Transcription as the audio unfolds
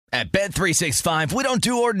At Bet365, we don't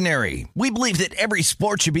do ordinary. We believe that every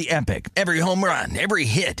sport should be epic. Every home run, every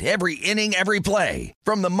hit, every inning, every play.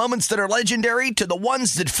 From the moments that are legendary to the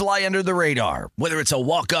ones that fly under the radar. Whether it's a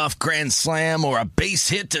walk-off grand slam or a base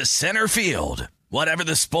hit to center field. Whatever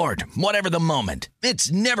the sport, whatever the moment.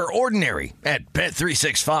 It's never ordinary at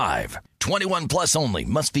Bet365. 21 plus only.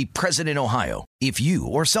 Must be present in Ohio. If you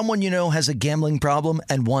or someone you know has a gambling problem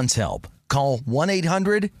and wants help, call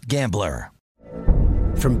 1-800-GAMBLER.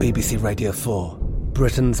 From BBC Radio 4,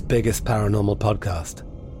 Britain's biggest paranormal podcast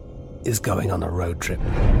is going on a road trip.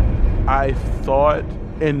 I thought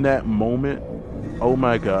in that moment, oh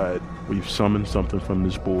my God, we've summoned something from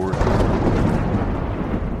this board.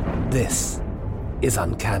 This is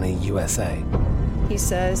Uncanny USA. He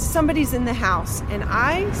says, somebody's in the house, and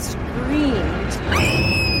I screamed.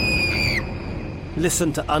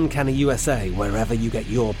 Listen to Uncanny USA wherever you get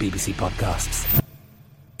your BBC podcasts,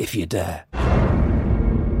 if you dare.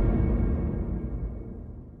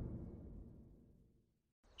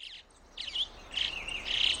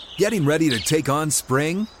 Getting ready to take on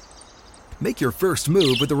spring? Make your first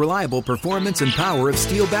move with the reliable performance and power of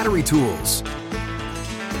Steel battery tools.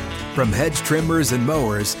 From hedge trimmers and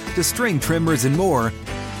mowers to string trimmers and more,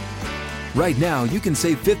 right now you can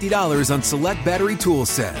save $50 on select battery tool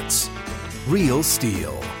sets. Real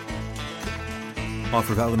Steel.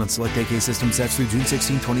 Offer valid on select AK system sets through June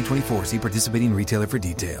 16, 2024. See participating retailer for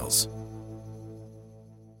details.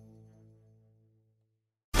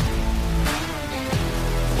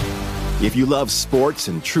 If you love sports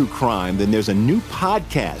and true crime, then there's a new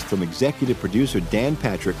podcast from executive producer Dan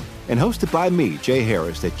Patrick and hosted by me, Jay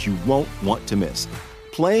Harris, that you won't want to miss.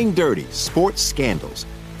 Playing Dirty: Sports Scandals.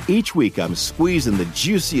 Each week, I'm squeezing the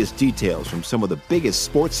juiciest details from some of the biggest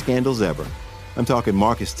sports scandals ever. I'm talking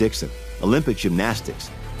Marcus Dixon, Olympic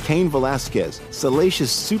gymnastics, Cain Velasquez,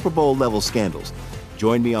 salacious Super Bowl-level scandals.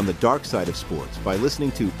 Join me on the dark side of sports by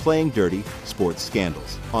listening to Playing Dirty: Sports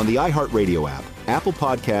Scandals on the iHeartRadio app, Apple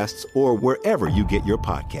Podcasts, or wherever you get your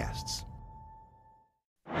podcasts.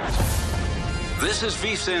 This is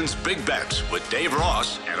VSiN's Big Bets with Dave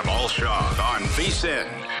Ross and Amal Shaw on VSiN,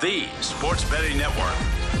 the sports betting network.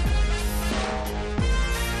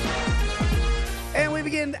 And we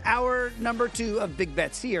begin hour number 2 of Big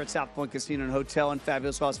Bets here at South Point Casino and Hotel in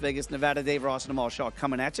fabulous Las Vegas, Nevada. Dave Ross and Amal Shaw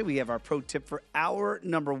coming at you. We have our pro tip for hour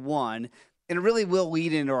number 1. And it really will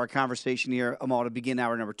lead into our conversation here, Amal, to begin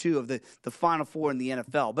hour number 2 of the Final Four in the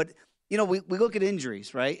NFL. But, you know, we look at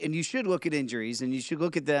injuries, right? And you should look at injuries, and you should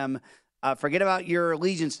look at them. Forget about your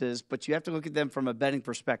allegiances, but you have to look at them from a betting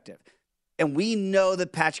perspective. And we know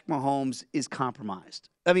that Patrick Mahomes is compromised.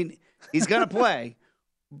 I mean, he's going to play,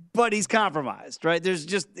 but he's compromised, right? There's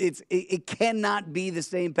just it cannot be the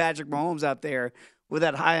same Patrick Mahomes out there with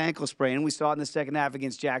that high ankle sprain. And we saw it in the second half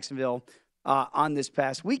against Jacksonville on this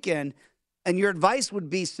past weekend. And your advice would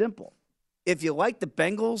be simple. If you like the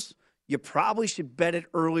Bengals, you probably should bet it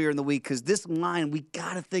earlier in the week because this line, we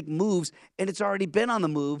got to think moves, and it's already been on the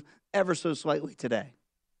move ever so slightly today.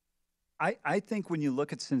 I think when you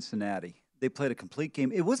look at Cincinnati, they played a complete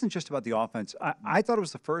game. It wasn't just about the offense. I thought it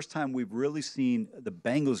was the first time we've really seen the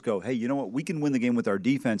Bengals go, hey, you know what? We can win the game with our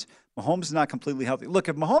defense. Mahomes is not completely healthy. Look,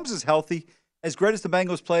 if Mahomes is healthy, as great as the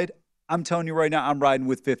Bengals played, I'm telling you right now, I'm riding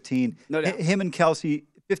with 15. No doubt. Him and Kelsey,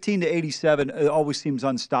 15 to 87, it always seems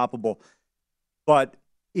unstoppable. But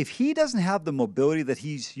if he doesn't have the mobility that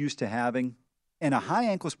he's used to having, and a high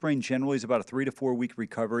ankle sprain generally is about a 3 to 4 week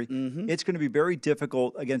recovery, it's going to be very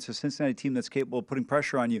difficult against a Cincinnati team that's capable of putting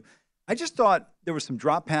pressure on you. I just thought there were some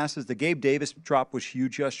drop passes. The Gabe Davis drop was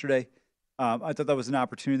huge yesterday. I thought that was an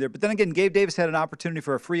opportunity there. But then again, Gabe Davis had an opportunity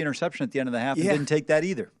for a free interception at the end of the half and didn't take that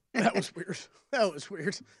either. That was weird. That was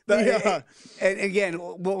weird. And again,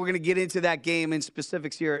 we're going to get into that game in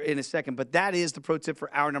specifics here in a second, but that is the pro tip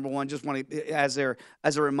for hour number 1. Just want to, as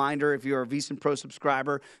a reminder, if you're a VSiN Pro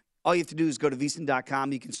subscriber, all you have to do is go to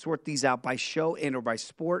VSiN.com. You can sort these out by show and or by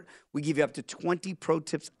sport. We give you up to 20 pro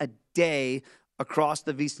tips a day across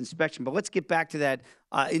the VSiN spectrum. But let's get back to that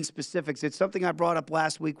in specifics. It's something I brought up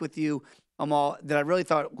last week with you, Amal, that I really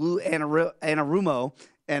thought Lou Anarumo,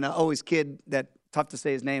 and always kid that tough to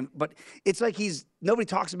say his name, but it's like nobody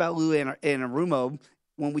talks about Lou Anarumo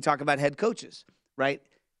when we talk about head coaches, right?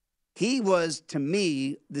 He was, to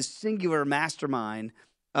me, the singular mastermind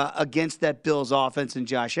against that Bills offense and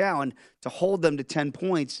Josh Allen to hold them to 10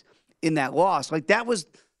 points in that loss. Like, that was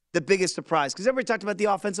the biggest surprise because everybody talked about the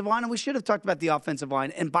offensive line, and we should have talked about the offensive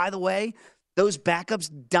line. And by the way, those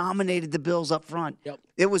backups dominated the Bills up front. Yep.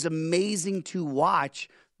 It was amazing to watch.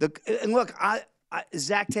 And look,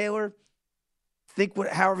 Zach Taylor, think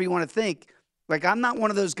however you want to think. Like, I'm not one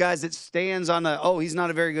of those guys that stands on he's not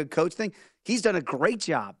a very good coach thing. He's done a great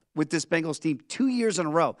job with this Bengals team 2 years in a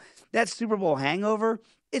row. That Super Bowl hangover,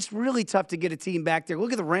 it's really tough to get a team back there.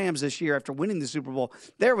 Look at the Rams this year after winning the Super Bowl.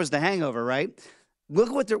 There was the hangover, right?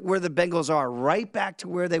 Look where the Bengals are, right back to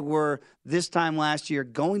where they were this time last year,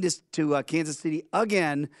 going to Kansas City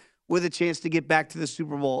again with a chance to get back to the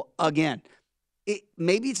Super Bowl again.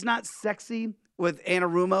 Maybe it's not sexy with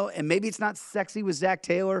Anarumo, and maybe it's not sexy with Zach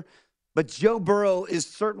Taylor, but Joe Burrow is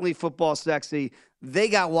certainly football sexy. They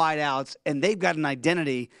got wideouts, and they've got an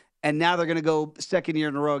identity, and now they're going to go second year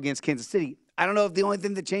in a row against Kansas City. I don't know if the only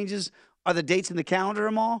thing that changes are the dates in the calendar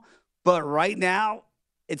and all, but right now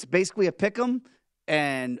it's basically a pick 'em,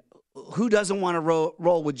 and who doesn't want to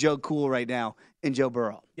roll with Joe Cool right now in Joe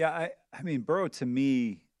Burrow? Yeah, I mean, Burrow, to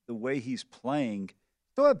me, the way he's playing,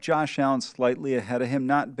 still have Josh Allen slightly ahead of him,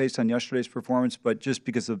 not based on yesterday's performance, but just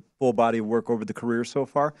because of full body of work over the career so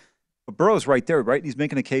far. But Burrow's right there, right? He's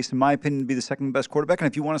making a case, in my opinion, to be the second best quarterback. And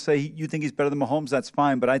if you want to say you think he's better than Mahomes, that's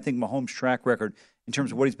fine. But I think Mahomes' track record in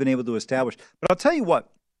terms of what he's been able to establish. But I'll tell you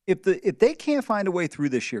what, if they can't find a way through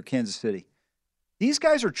this year, Kansas City, these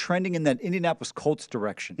guys are trending in that Indianapolis Colts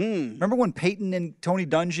direction. Remember when Peyton and Tony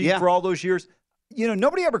Dungy for all those years? You know,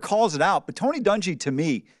 nobody ever calls it out, but Tony Dungy, to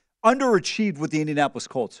me, underachieved with the Indianapolis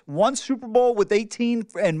Colts. One Super Bowl with 18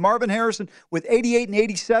 and Marvin Harrison with 88 and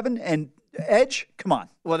 87 and Edge, come on.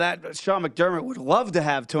 Well, that Sean McDermott would love to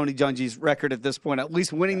have Tony Dungy's record at this point, at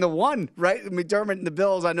least winning the one, right? McDermott and the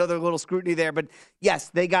Bills, I know there's a little scrutiny there, but yes,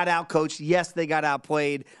 they got outcoached. Yes, they got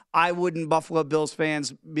outplayed. I wouldn't, Buffalo Bills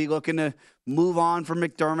fans, be looking to move on from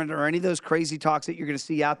McDermott or any of those crazy talks that you're going to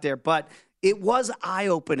see out there. But it was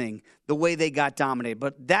eye-opening the way they got dominated.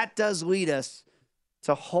 But that does lead us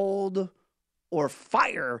to hold or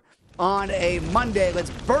fire on a Monday. Let's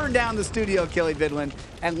burn down the studio, Kelly Vidlin,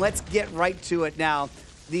 and let's get right to it now.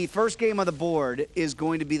 The first game on the board is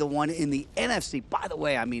going to be the one in the NFC. By the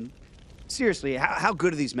way, I mean, seriously, how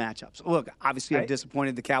good are these matchups? Look, obviously I'm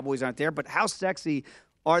disappointed the Cowboys aren't there, but how sexy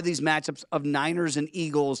are these matchups of Niners and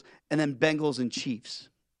Eagles and then Bengals and Chiefs?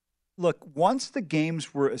 Look, once the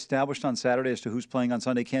games were established on Saturday as to who's playing on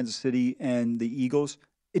Sunday, Kansas City and the Eagles,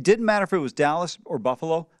 it didn't matter if it was Dallas or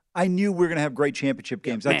Buffalo. I knew we were going to have great championship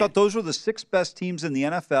games. I thought those were the 6 best teams in the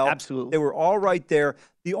NFL. Absolutely. They were all right there.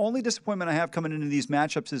 The only disappointment I have coming into these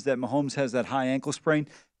matchups is that Mahomes has that high ankle sprain.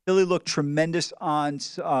 Philly looked tremendous on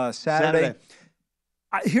Saturday.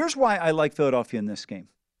 Here's why I like Philadelphia in this game.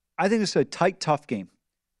 I think it's a tight, tough game.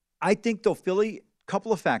 I think, though, Philly, a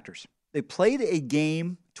couple of factors. They played a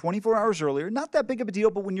game 24 hours earlier. Not that big of a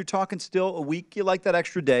deal, but when you're talking still a week, you like that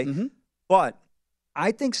extra day. But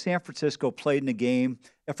I think San Francisco played in a game.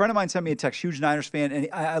 A friend of mine sent me a text, huge Niners fan, and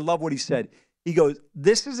I love what he said. He goes,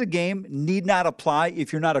 this is a game need not apply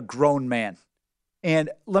if you're not a grown man. And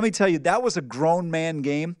let me tell you, that was a grown man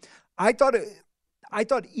game. I thought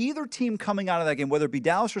either team coming out of that game, whether it be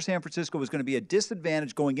Dallas or San Francisco, was going to be a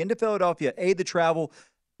disadvantage going into Philadelphia. A, the travel.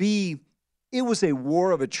 B, it was a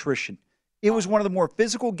war of attrition. It was one of the more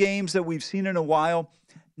physical games that we've seen in a while.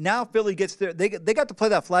 Now Philly gets there. They got to play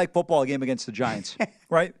that flag football game against the Giants,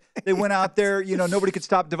 right? They went out there. You know, nobody could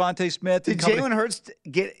stop Devontae Smith. Did Jalen Hurts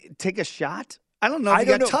take a shot? I don't know if he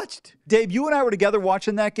got touched. Dave, you and I were together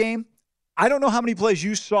watching that game. I don't know how many plays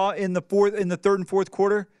you saw in the third and fourth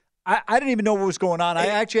quarter. I didn't even know what was going on. I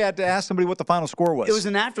actually had to ask somebody what the final score was. It was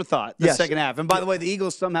an afterthought, the second half. And by the way, the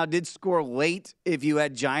Eagles somehow did score late. If you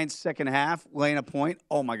had Giants second half laying a point,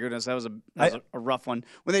 oh my goodness, that was a rough one.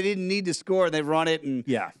 When they didn't need to score, they run it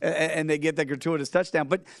and they get that gratuitous touchdown.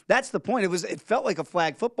 But that's the point. It felt like a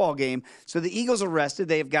flag football game. So the Eagles are rested.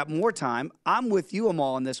 They've got more time. I'm with you,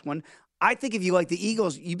 Amal, on this one. I think if you like the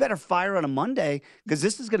Eagles, you better fire on a Monday because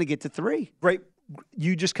this is going to get to 3. Right.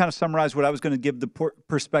 You just kind of summarized what I was going to give the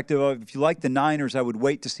perspective of. If you like the Niners, I would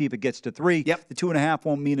wait to see if it gets to 3. Yep. The 2.5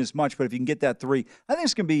 won't mean as much, but if you can get that 3, I think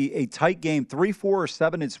it's going to be a tight game. 3, 4, or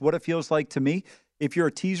 7, it's what it feels like to me. If you're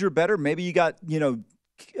a teaser better, maybe you got,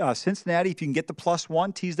 Cincinnati, if you can get the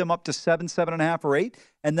 +1, tease them up to 7, 7.5, or 8.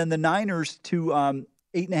 And then the Niners to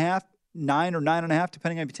 8.5, 9, or 9.5,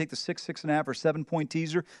 depending on if you take the 6, 6.5, or 7-point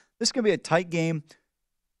teaser. This is going to be a tight game.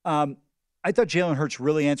 I thought Jalen Hurts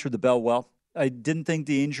really answered the bell well. I didn't think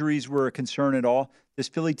the injuries were a concern at all. This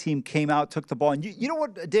Philly team came out, took the ball. And you know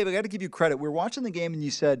what, Dave, I got to give you credit. We were watching the game, and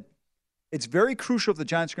you said, it's very crucial if the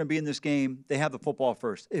Giants are going to be in this game, they have the football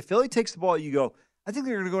first. If Philly takes the ball, you go, I think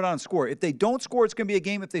they're going to go down and score. If they don't score, it's going to be a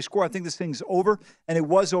game. If they score, I think this thing's over. And it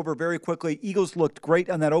was over very quickly. Eagles looked great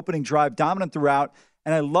on that opening drive, dominant throughout.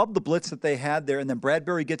 And I love the blitz that they had there. And then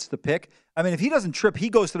Bradbury gets the pick. I mean, if he doesn't trip, he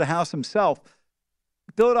goes to the house himself.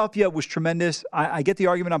 Philadelphia was tremendous. I get the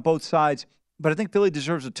argument on both sides. But I think Philly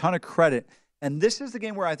deserves a ton of credit And this is the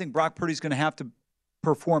game where I think Brock Purdy's going to have to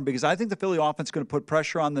perform because I think the Philly offense is going to put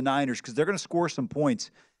pressure on the Niners because they're going to score some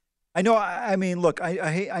points. I know. I mean, look.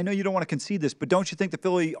 I know you don't want to concede this, but don't you think the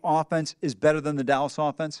Philly offense is better than the Dallas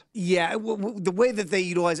offense? Yeah, the way that they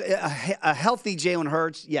utilize a healthy Jalen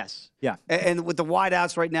Hurts, yes. Yeah, and with the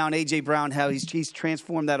wideouts right now and A.J. Brown, how he's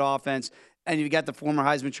transformed that offense, and you've got the former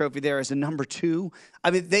Heisman Trophy there as a number 2.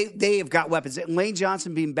 I mean, they have got weapons. Lane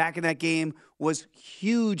Johnson being back in that game was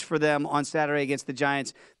huge for them on Saturday against the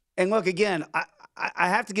Giants. And look, again, I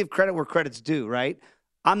have to give credit where credit's due, right?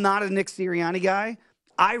 I'm not a Nick Sirianni guy.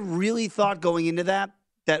 I really thought going into that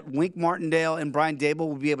Wink Martindale and Brian Daboll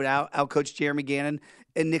would be able to outcoach Jeremy Gannon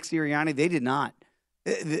and Nick Sirianni. They did not.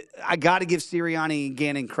 I got to give Sirianni and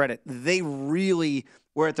Gannon credit. They really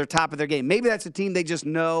were at their top of their game. Maybe that's a team they just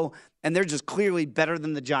know, and they're just clearly better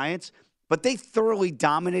than the Giants. But they thoroughly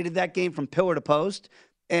dominated that game from pillar to post.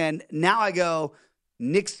 And now I go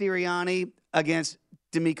Nick Sirianni against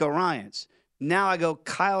DeMeco Ryans. Now I go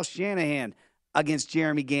Kyle Shanahan against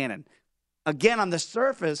Jeremy Gannon. Again, on the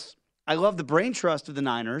surface, I love the brain trust of the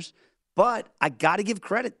Niners, but I got to give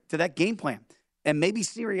credit to that game plan. And maybe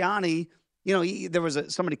Sirianni, there was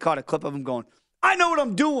somebody caught a clip of him going, "I know what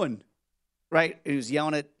I'm doing," right? He was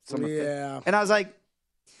yelling at someone. Yeah. And I was like,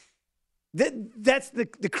 that's the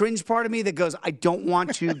cringe part of me that goes, I don't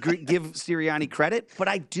want to give Sirianni credit, but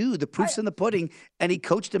I do. The proof's in the pudding, and he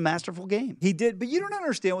coached a masterful game. He did, but you don't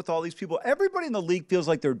understand with all these people. Everybody in the league feels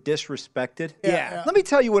like they're disrespected. Yeah. Let me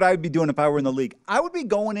tell you what I would be doing if I were in the league. I would be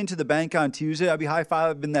going into the bank on Tuesday. I'd be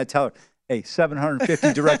high-fiving that teller. Hey,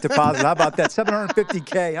 750 direct deposit. How about that?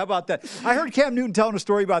 750K. How about that? I heard Cam Newton telling a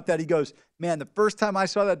story about that. He goes, man, the first time I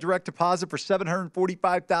saw that direct deposit for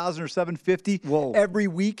 $745,000 or $750 every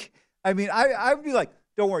week, I mean, I would be like,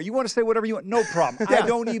 don't worry. You want to say whatever you want? No problem. I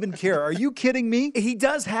don't even care. Are you kidding me? He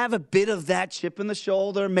does have a bit of that chip in the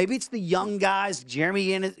shoulder. Maybe it's the young guys.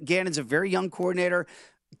 Jeremy Gannon's a very young coordinator.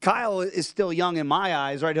 Kyle is still young in my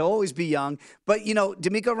eyes, right? He'll always be young. But,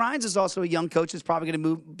 DeMeco Ryans is also a young coach that's probably going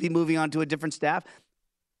to be moving on to a different staff.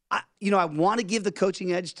 I want to give the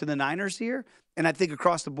coaching edge to the Niners here, and I think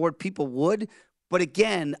across the board people would. But,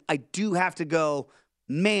 again, I do have to go,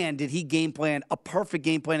 man, did he game plan a perfect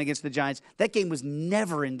game plan against the Giants. That game was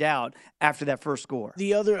never in doubt after that first score.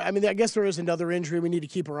 I guess there is another injury we need to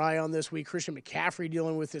keep our eye on this week. Christian McCaffrey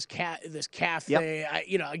dealing with this calf thing.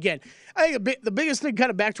 Again, I think the biggest thing, kind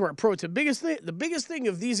of back to our pro tip, the biggest thing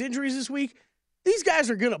of these injuries this week, these guys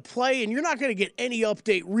are going to play, and you're not going to get any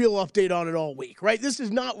real update on it all week, right? This is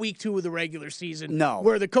not week 2 of the regular season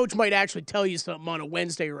where the coach might actually tell you something on a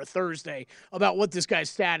Wednesday or a Thursday about what this guy's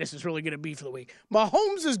status is really going to be for the week.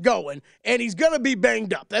 Mahomes is going, and he's going to be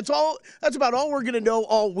banged up. That's about all we're going to know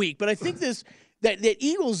all week. But I think this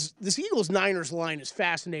Eagles-Niners line is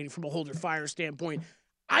fascinating from a hold-your-fire standpoint.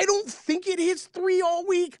 I don't think it hits 3 all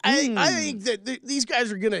week. I think that these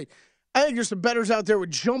guys are going to – I think there's some bettors out there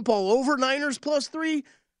would jump all over Niners +3,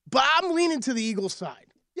 but I'm leaning to the Eagles side.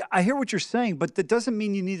 Yeah, I hear what you're saying, but that doesn't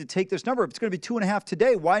mean you need to take this number. If it's going to be 2.5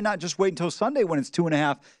 today, why not just wait until Sunday when it's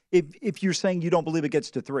 2.5 if you're saying you don't believe it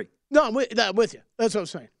gets to 3? No, I'm with you. That's what I'm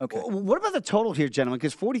saying. Okay. What about the total here, gentlemen?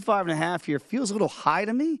 Because 45.5 here feels a little high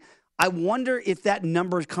to me. I wonder if that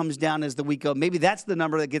number comes down as the week goes. Maybe that's the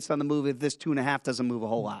number that gets on the move if this 2.5 doesn't move a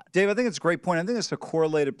whole lot. Dave, I think it's a great point. I think it's a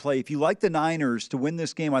correlated play. If you like the Niners to win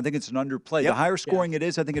this game, I think it's an underplay. Yep. The higher scoring it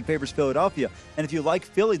is, I think it favors Philadelphia. And if you like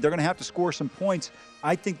Philly, they're going to have to score some points.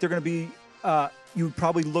 I think they're going to be you would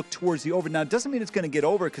probably look towards the over. Now, it doesn't mean it's going to get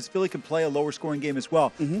over because Philly can play a lower scoring game as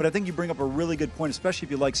well. Mm-hmm. But I think you bring up a really good point, especially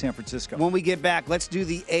if you like San Francisco. When we get back, let's do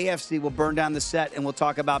the AFC. We'll burn down the set, and we'll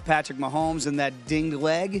talk about Patrick Mahomes and that dinged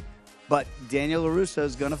leg. But Daniel LaRusso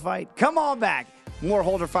is going to fight. Come on back. More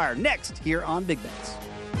Hold or Fire next here on Big Bets.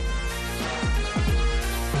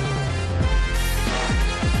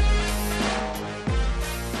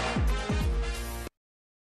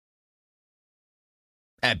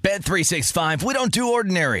 At Bet365, we don't do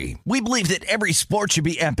ordinary. We believe that every sport should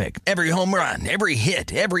be epic. Every home run, every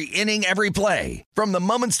hit, every inning, every play. From the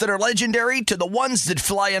moments that are legendary to the ones that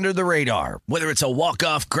fly under the radar. Whether it's a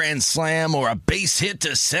walk-off grand slam or a base hit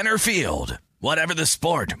to center field. Whatever the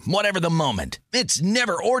sport, whatever the moment. It's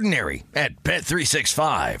never ordinary at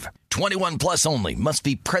Bet365. 21 plus only. Must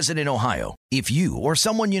be present in Ohio. If you or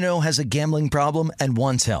someone you know has a gambling problem and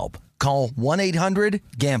wants help, call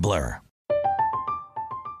 1-800-GAMBLER.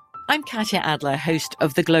 I'm Katya Adler, host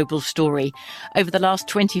of The Global Story. Over the last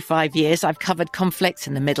 25 years, I've covered conflicts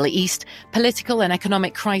in the Middle East, political and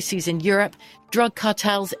economic crises in Europe, drug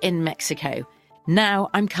cartels in Mexico. Now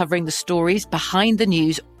I'm covering the stories behind the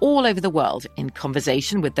news all over the world in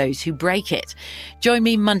conversation with those who break it. Join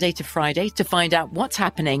me Monday to Friday to find out what's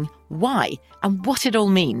happening, why, and what it all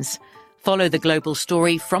means. Follow The Global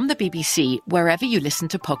Story from the BBC wherever you listen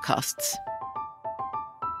to podcasts.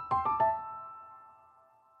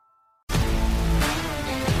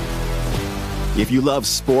 If you love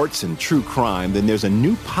sports and true crime, then there's a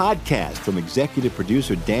new podcast from executive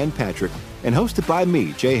producer Dan Patrick and hosted by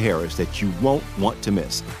me, Jay Harris, that you won't want to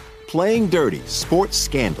miss. Playing Dirty: Sports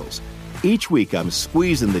Scandals. Each week, I'm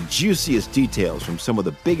squeezing the juiciest details from some of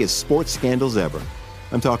the biggest sports scandals ever.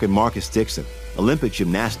 I'm talking Marcus Dixon, Olympic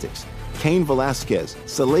gymnastics, Cain Velasquez,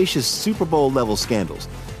 salacious Super Bowl-level scandals.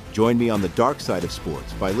 Join me on the dark side of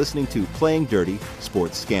sports by listening to Playing Dirty: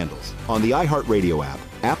 Sports Scandals on the iHeartRadio app,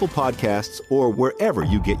 Apple Podcasts, or wherever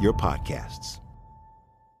you get your podcasts.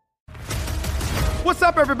 What's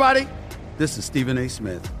up, everybody? This is Stephen A.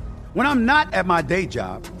 Smith. When I'm not at my day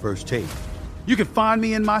job, First Take, you can find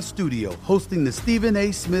me in my studio hosting the Stephen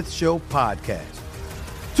A. Smith Show podcast.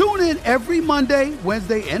 Tune in every Monday,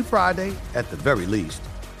 Wednesday, and Friday, at the very least,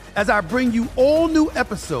 as I bring you all new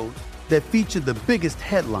episodes that feature the biggest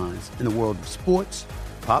headlines in the world of sports,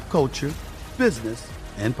 pop culture, business,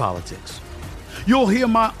 and politics. You'll hear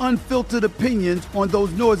my unfiltered opinions on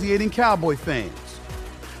those nauseating Cowboy fans,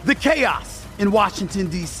 the chaos in Washington,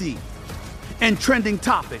 D.C., and trending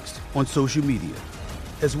topics on social media,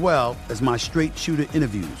 as well as my straight shooter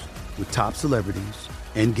interviews with top celebrities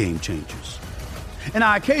and game changers. And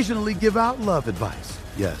I occasionally give out love advice.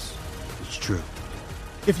 Yes, it's true.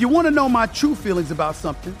 If you want to know my true feelings about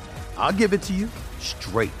something, I'll give it to you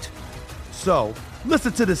straight. So,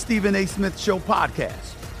 listen to the Stephen A. Smith Show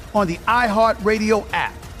podcast on the iHeartRadio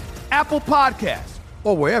app, Apple Podcasts,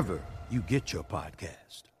 or wherever you get your podcast.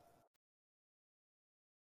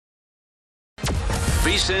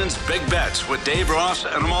 VSiN's Big Bets with Dave Ross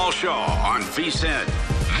and Amal Shaw on VSiN,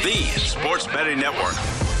 the sports betting network.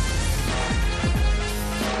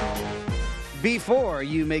 Before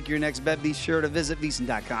you make your next bet, be sure to visit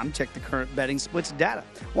VSiN.com. Check the current betting splits data.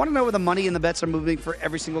 Want to know where the money and the bets are moving for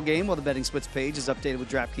every single game? Well, the betting splits page is updated with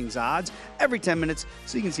DraftKings odds every 10 minutes,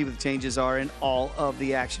 so you can see what the changes are in all of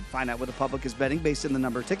the action. Find out where the public is betting based on the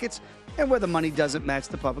number of tickets and where the money doesn't match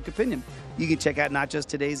the public opinion. You can check out not just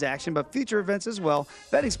today's action, but future events as well.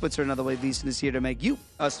 Betting splits are another way VSiN is here to make you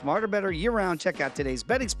a smarter, better year-round. Check out today's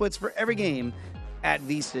betting splits for every game at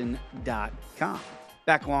VSiN.com.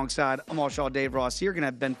 Back alongside Amal Shaw, Dave Ross here. Going to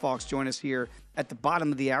have Ben Fawkes join us here at the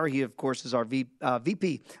bottom of the hour. He, of course, is our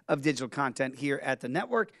VP of digital content here at the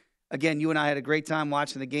network. Again, you and I had a great time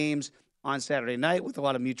watching the games on Saturday night with a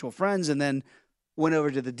lot of mutual friends, and then went over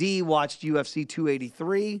to the D, watched UFC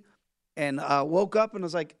 283, and woke up and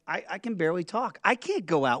was like, I can barely talk. I can't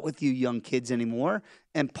go out with you young kids anymore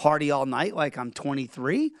and party all night like I'm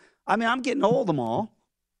 23. I mean, I'm getting old, Amal.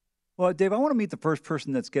 Well, Dave, I want to meet the first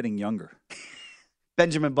person that's getting younger.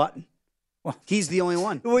 Benjamin Button. Well, he's the only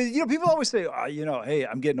one. Well, people always say, hey,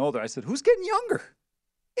 I'm getting older. I said, who's getting younger?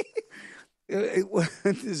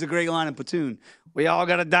 There's a great line in Platoon. We all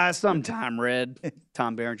got to die sometime, Red.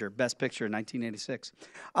 Tom Berenger, Best Picture, 1986.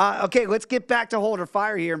 Okay, let's get back to Hold or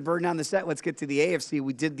Fire here and burn down the set. Let's get to the AFC.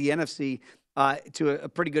 We did the NFC to a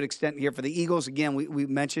pretty good extent here for the Eagles. Again, we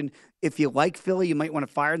mentioned if you like Philly, you might want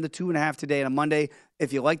to fire in the 2.5 today on a Monday.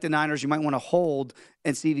 If you like the Niners, you might want to hold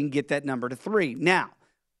and see if you can get that number to 3. Now,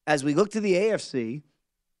 as we look to the AFC,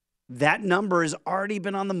 that number has already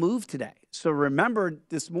been on the move today. So remember,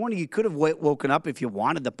 this morning you could have woken up if you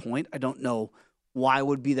wanted the point. I don't know why it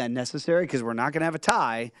would be that necessary because we're not going to have a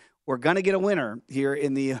tie. We're going to get a winner here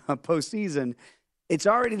in the postseason. It's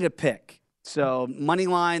already to pick. So money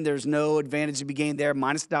line, there's no advantage to be gained there.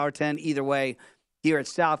 Minus $1.10 either way here at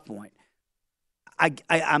South Point.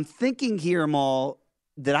 I'm thinking here, Amal,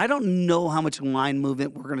 that I don't know how much line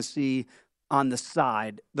movement we're going to see on the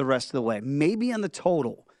side the rest of the way. Maybe on the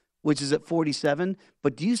total, which is at 47.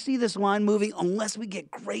 But do you see this line moving unless we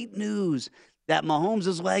get great news that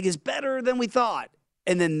Mahomes' leg is better than we thought?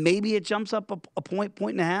 And then maybe it jumps up a point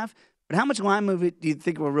and a half. But how much line movement do you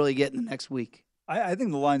think we'll really get in the next week? I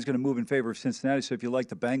think the line's going to move in favor of Cincinnati. So if you like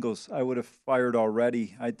the Bengals, I would have fired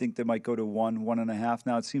already. I think they might go to 1.5.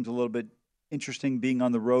 Now it seems a little bit interesting being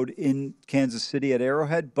on the road in Kansas City at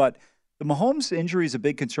Arrowhead. But the Mahomes injury is a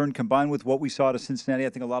big concern combined with what we saw to Cincinnati. I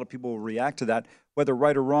think a lot of people will react to that. Whether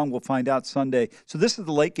right or wrong, we'll find out Sunday. So this is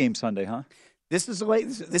the late game Sunday, huh? This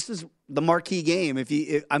is the marquee game.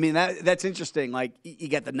 That's interesting. Like you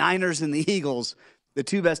got the Niners and the Eagles, the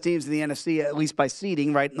two best teams in the NFC, at least by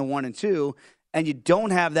seeding, right in the 1 and 2. And you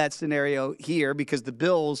don't have that scenario here because the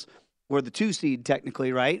Bills were the 2 seed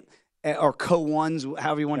technically, right? Or co-ones,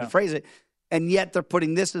 however you want to phrase it. and yet they're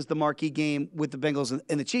putting this as the marquee game with the Bengals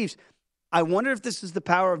and the Chiefs. I wonder if this is the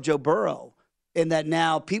power of Joe Burrow in that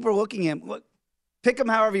now people are looking at him. Look, pick him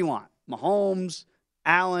however you want. Mahomes,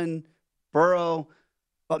 Allen, Burrow.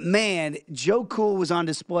 But, man, Joe Cool was on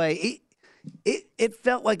display. It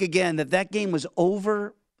felt like, again, that game was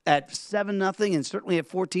over at 7-0 and certainly at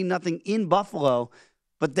 14-0 in Buffalo.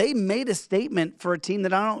 But they made a statement for a team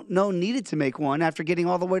that I don't know needed to make one after getting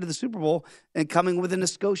all the way to the Super Bowl and coming within a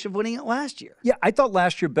skosh of winning it last year. Yeah, I thought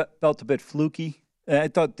last year felt a bit fluky. I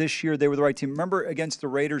thought this year they were the right team. Remember against the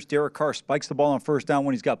Raiders, Derek Carr spikes the ball on first down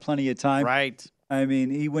when he's got plenty of time. Right. I mean,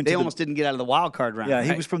 he went. They almost didn't get out of the wild card round. Yeah, right?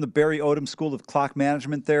 He was from the Barry Odom School of Clock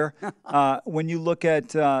Management there. When you look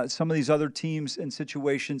at some of these other teams and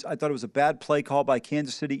situations, I thought it was a bad play call by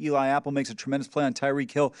Kansas City. Eli Apple makes a tremendous play on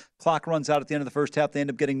Tyreek Hill. Clock runs out at the end of the first half. They end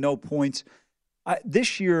up getting no points.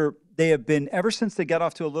 This year, they have been, ever since they got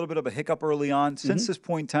off to a little bit of a hiccup early on, since this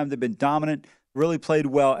point in time, they've been dominant, really played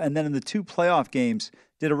well, and then in the 2 playoff games,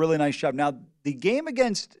 did a really nice job. Now, the game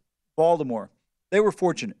against Baltimore, they were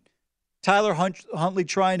fortunate. Tyler Huntley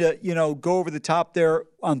trying to, go over the top there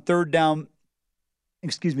on third down.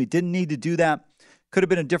 Didn't need to do that. Could have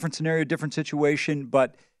been a different scenario, different situation.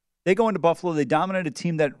 But they go into Buffalo. They dominate a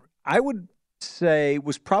team that I would say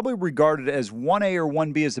was probably regarded as 1A or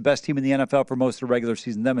 1B as the best team in the NFL for most of the regular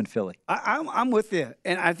season, them in Philly. I'm with you.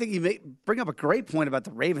 And I think you bring up a great point about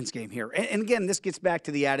the Ravens game here. And again, this gets back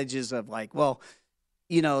to the adages of like, well,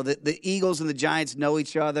 the Eagles and the Giants know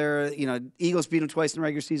each other. Eagles beat them twice in the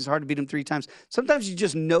regular season. It's hard to beat them 3 times. Sometimes you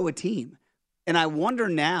just know a team. And I wonder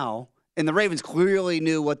now, and the Ravens clearly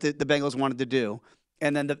knew what the Bengals wanted to do.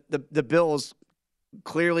 And then the Bills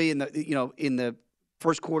clearly in the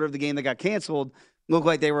first quarter of the game that got canceled looked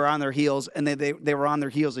like they were on their heels, and they were on their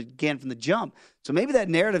heels again from the jump. So maybe that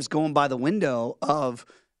narrative's going by the window of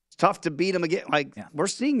it's tough to beat them again. We're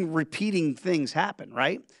seeing repeating things happen,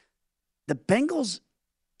 right? The Bengals,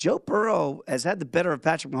 Joe Burrow has had the better of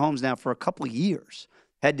Patrick Mahomes now for a couple of years,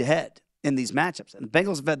 head-to-head in these matchups. And the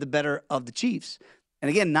Bengals have had the better of the Chiefs. And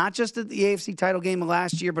again, not just at the AFC title game of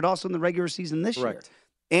last year, but also in the regular season this year.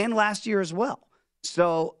 And last year as well.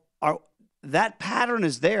 So that pattern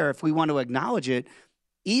is there if we want to acknowledge it,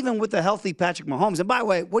 even with a healthy Patrick Mahomes. And by the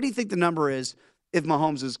way, what do you think the number is if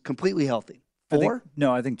Mahomes is completely healthy? 4?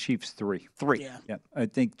 I think Chiefs 3. 3. Yeah. I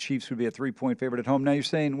think Chiefs would be a 3-point favorite at home. Now you're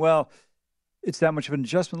saying, well, it's that much of an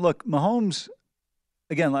adjustment. Look, Mahomes,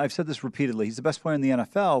 again, I've said this repeatedly, he's the best player in the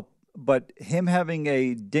NFL, but him having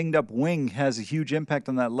a dinged-up wing has a huge impact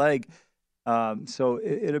on that leg. So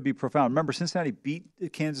it'll be profound. Remember, Cincinnati beat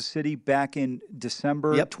Kansas City back in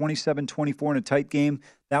December, 27-24 in a tight game.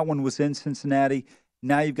 That one was in Cincinnati.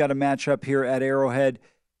 Now you've got a matchup here at Arrowhead.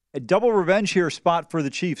 A double revenge here spot for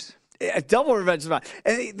the Chiefs. A double revenge spot.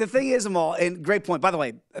 And the thing is, Amal, and great point. By the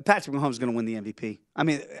way, Patrick Mahomes is going to win the MVP. I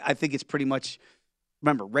mean, I think it's pretty much,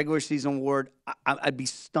 remember, regular season award. I'd be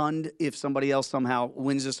stunned if somebody else somehow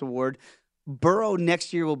wins this award. Burrow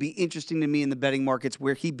next year will be interesting to me in the betting markets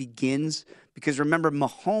where he begins. Because remember,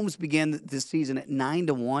 Mahomes began this season at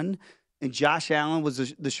 9-1, and Josh Allen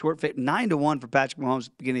was the short fit. 9-1 for Patrick Mahomes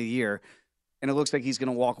at the beginning of the year. And it looks like he's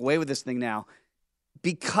going to walk away with this thing now.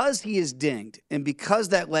 Because he is dinged and because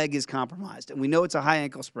that leg is compromised, and we know it's a high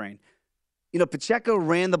ankle sprain, Pacheco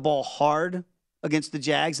ran the ball hard against the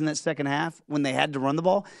Jags in that second half when they had to run the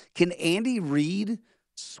ball. Can Andy Reid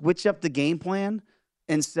switch up the game plan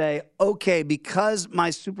and say, okay, because my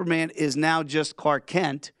Superman is now just Clark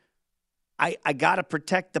Kent, I got to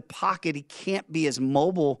protect the pocket. He can't be as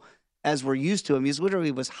mobile as we're used to him. He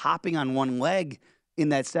literally was hopping on one leg in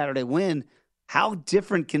that Saturday win. How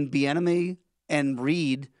different can Bieniemy and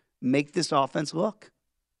Reed make this offense look?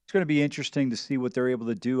 It's going to be interesting to see what they're able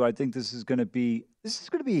to do. I think this is going to be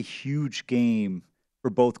a huge game for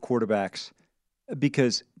both quarterbacks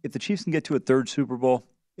because if the Chiefs can get to a third Super Bowl,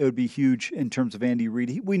 it would be huge in terms of Andy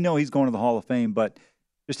Reid. We know he's going to the Hall of Fame, but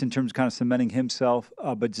just in terms of kind of cementing himself.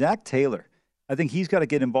 But Zach Taylor, I think he's got to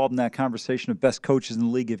get involved in that conversation of best coaches in the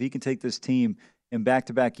league. If he can take this team in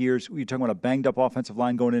back-to-back years, you're talking about a banged-up offensive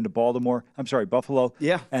line going into Buffalo.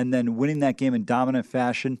 Yeah. And then winning that game in dominant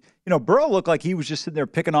fashion. Burrow looked like he was just sitting there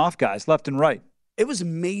picking off guys left and right. It was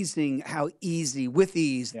amazing how with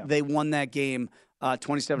ease, they won that game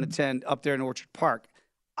 27-10 up there in Orchard Park.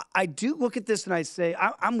 I do look at this and I say,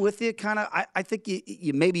 I'm with you kind of. I think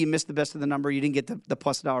you maybe you missed the best of the number. You didn't get the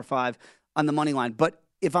plus $1.05 on the money line. But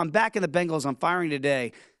if I'm back in the Bengals, I'm firing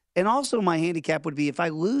today. And also my handicap would be if I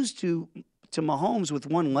lose to Mahomes with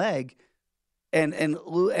one leg and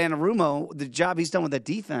Anarumo, the job he's done with that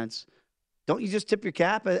defense, don't you just tip your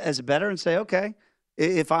cap as a bettor and say, okay,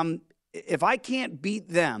 if I can't beat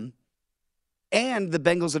them and the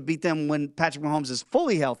Bengals have beat them when Patrick Mahomes is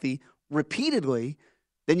fully healthy repeatedly,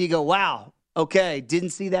 then you go, wow, okay,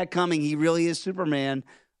 didn't see that coming. He really is Superman.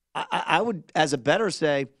 I would, as a bettor,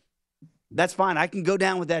 say, that's fine. I can go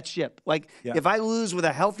down with that ship. Like, if I lose with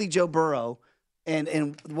a healthy Joe Burrow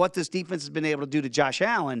and what this defense has been able to do to Josh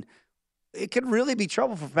Allen, it could really be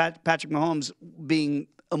trouble for Patrick Mahomes being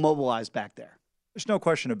immobilized back there. There's no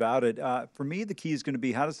question about it. For me, the key is going to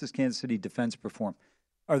be, how does this Kansas City defense perform?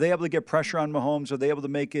 Are they able to get pressure on Mahomes? Are they able to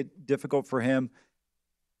make it difficult for him?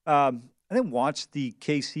 I didn't watch the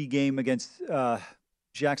KC game against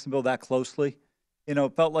Jacksonville that closely. You know,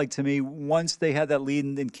 it felt like to me, once they had that lead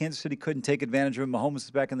and Kansas City couldn't take advantage of it, Mahomes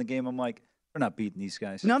was back in the game, I'm like, they're not beating these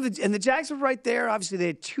guys. No, and the Jags were right there. Obviously, they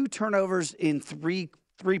had 2 turnovers in three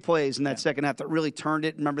plays in that second half that really turned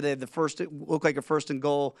it. Remember, they had the first, it looked like a first and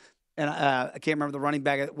goal, and I can't remember the running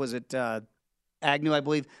back. Was it Agnew, I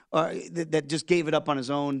believe, that just gave it up on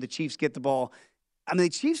his own. The Chiefs get the ball. I mean, the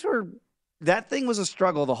Chiefs that thing was a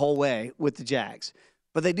struggle the whole way with the Jags.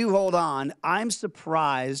 But they do hold on. I'm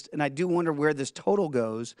surprised, and I do wonder where this total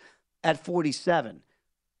goes at 47.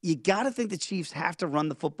 You got to think the Chiefs have to run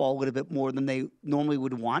the football a little bit more than they normally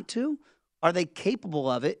would want to. Are they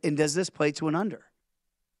capable of it, and does this play to an under?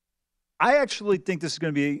 I actually think this is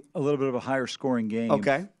going to be a little bit of a higher scoring game.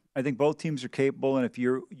 Okay. I think both teams are capable, and if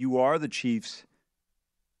you are the Chiefs,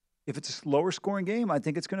 if it's a lower scoring game, I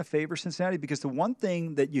think it's going to favor Cincinnati, because the one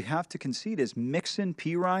thing that you have to concede is Mixon,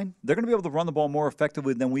 Pirine, they're going to be able to run the ball more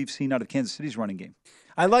effectively than we've seen out of Kansas City's running game.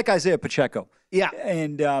 I like Isaiah Pacheco. Yeah.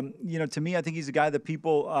 And, to me, I think he's a guy that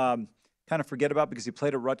people kind of forget about because he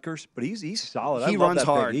played at Rutgers, but he's solid. He runs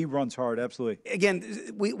hard. He runs hard, absolutely.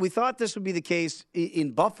 Again, we thought this would be the case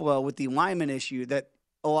in Buffalo with the lineman issue, that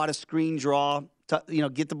a lot of screen draw,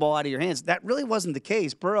 get the ball out of your hands. That really wasn't the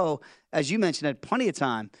case. Burrow, as you mentioned, had plenty of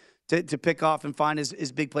time to pick off and find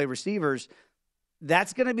his big play receivers.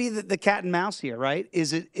 That's going to be the cat and mouse here, right?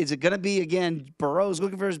 Is it going to be, again, Burrow's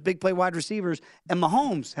looking for his big play wide receivers, and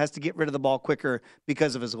Mahomes has to get rid of the ball quicker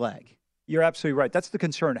because of his leg? You're absolutely right. That's the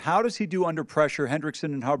concern. How does he do under pressure?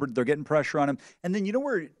 Hendrickson and Hubbard, they're getting pressure on him. And then you know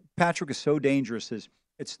where Patrick is so dangerous is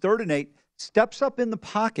it's 3rd and 8, steps up in the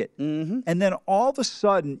pocket, and then all of a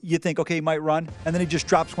sudden you think, okay, he might run, and then he just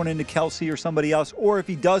drops one into Kelsey or somebody else. Or if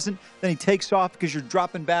he doesn't, then he takes off because you're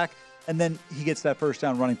dropping back, and then he gets that first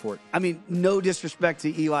down running for it. I mean, no disrespect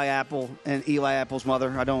to Eli Apple and Eli Apple's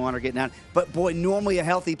mother. I don't want her getting out. But, boy, normally a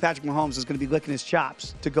healthy Patrick Mahomes is going to be licking his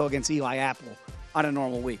chops to go against Eli Apple on a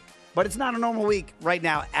normal week. But it's not a normal week right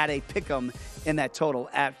now at a pick'em in that total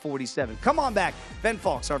at 47. Come on back. Ben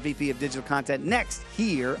Fawkes, our VP of Digital Content, next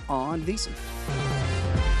here on VSiN.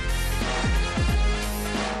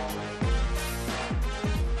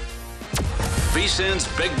 VSiN's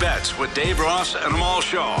Big Bets with Dave Ross and Amal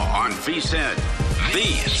Shaw on VSiN,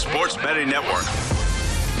 the Sports Betting Network.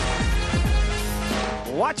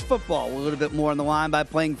 Watch football a little bit more on the line by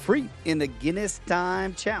playing free in the Guinness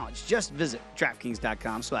Time Challenge. Just visit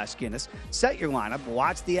DraftKings.com/Guinness. Set your lineup.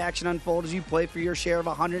 Watch the action unfold as you play for your share of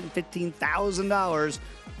 $115,000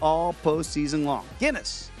 all postseason long.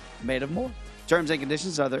 Guinness, made of more. Terms and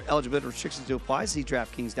conditions, other eligibility restrictions to apply. See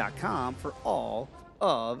DraftKings.com for all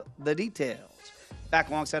of the details. Back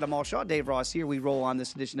alongside Amal Shaw, Dave Ross here. We roll on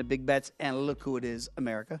this edition of Big Bets, and look who it is,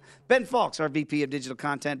 America. Ben Fawkes, our VP of Digital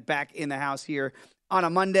Content, back in the house here on a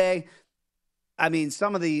Monday. I mean,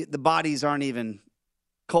 some of the bodies aren't even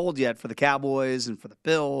cold yet for the Cowboys and for the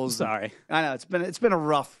Bills. Sorry. I know it's been a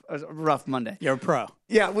rough Monday. You're a pro.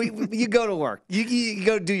 Yeah, you go to work. You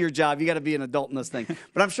go do your job. You got to be an adult in this thing.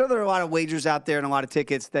 But I'm sure there are a lot of wagers out there and a lot of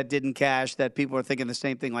tickets that didn't cash, that people are thinking the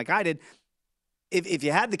same thing like I did. If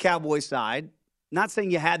you had the Cowboys side, not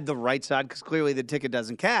saying you had the right side because clearly the ticket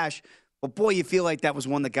doesn't cash, but boy, you feel like that was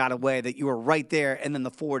one that got away, that you were right there, and then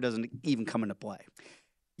the 4 doesn't even come into play.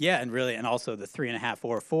 Yeah, and also the 3.5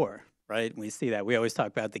 or 4, right? We see that. We always talk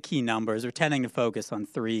about the key numbers. We're tending to focus on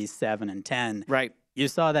 3, 7, and 10. Right. You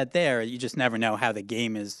saw that there. You just never know how the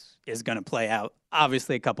game is going to play out.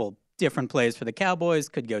 Obviously, a couple different plays for the Cowboys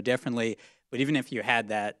could go differently, but even if you had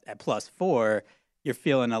that at +4, you're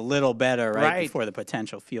feeling a little better right before the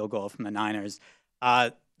potential field goal from the Niners.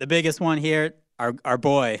 The biggest one here, our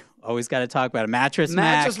boy, always got to talk about it, Mattress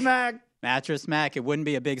Mac. Mattress Mac. It wouldn't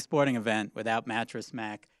be a big sporting event without Mattress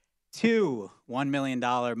Mac. 2 $1 million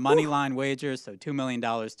money line wagers, so $2 million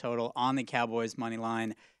total on the Cowboys money line.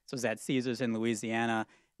 This was at Caesars in Louisiana.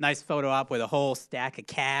 Nice photo op with a whole stack of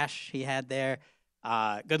cash he had there.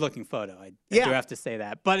 Good-looking photo. I do have to say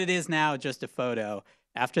that. But it is now just a photo.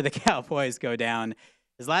 After the Cowboys go down,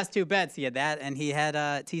 his last 2 bets, he had that, and he had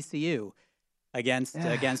TCU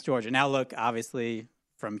against Georgia. Now, look, obviously,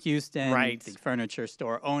 from Houston, Right. the furniture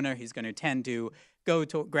store owner. He's going to tend to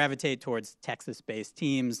gravitate towards Texas-based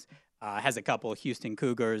teams. Has a couple of Houston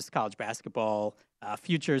Cougars college basketball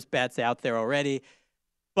futures bets out there already.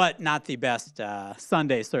 But not the best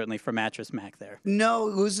Sunday, certainly, for Mattress Mac there. No,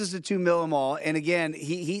 loses the $2 million all. And again,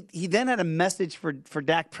 he then had a message for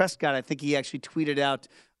Dak Prescott. I think he actually tweeted out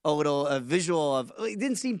a little visual of, he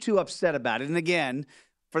didn't seem too upset about it. And again,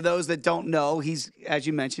 for those that don't know, he's, as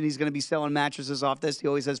you mentioned, he's going to be selling mattresses off this. He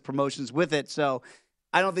always has promotions with it. So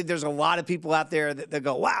I don't think there's a lot of people out there that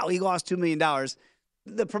go, wow, he lost $2 million.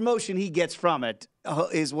 The promotion he gets from it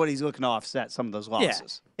is what he's looking to offset some of those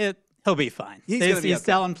losses. Yeah, he'll be fine. He's okay.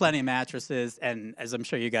 Selling plenty of mattresses, and as I'm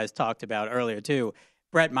sure you guys talked about earlier too,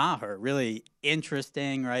 Brett Maher, really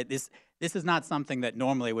interesting, right? This is not something that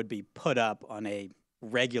normally would be put up on a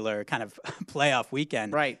regular kind of playoff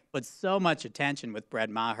weekend. Right. But so much attention with Brett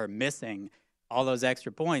Maher missing all those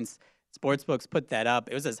extra points. Sportsbooks put that up.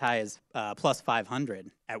 It was as high as plus 500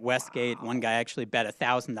 at Westgate. Wow. One guy actually bet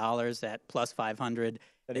 $1,000 at plus 500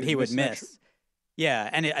 that he would miss. Yeah,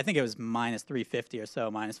 and I think it was minus 350 or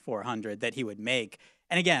so, minus 400 that he would make.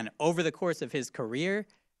 And again, over the course of his career,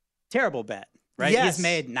 terrible bet, right? Yes. He's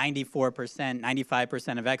made 94%,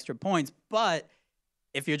 95% of extra points. But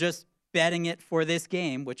if you're just betting it for this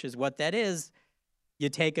game, which is what that is, you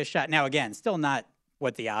take a shot. Now, again, still not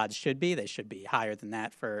what the odds should be. They should be higher than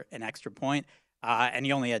that for an extra point. And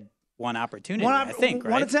he only had one opportunity, I think,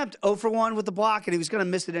 right? One attempt, 0 for 1 with the block, and he was going to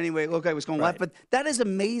miss it anyway. It looked like it was going left. But that is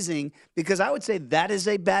amazing because I would say that is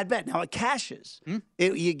a bad bet. Now, it cashes.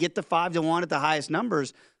 You get the 5-1 at the highest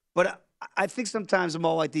numbers. But I think sometimes, I'm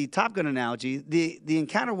all like the Top Gun analogy, the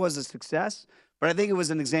encounter was a success, but I think it was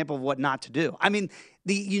an example of what not to do. I mean,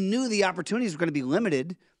 you knew the opportunities were going to be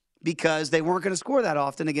limited because they weren't going to score that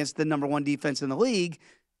often against the number 1 defense in the league.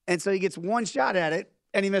 And so he gets one shot at it,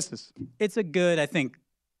 and he misses. It's a good, I think,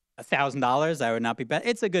 $1,000, I would not be bet.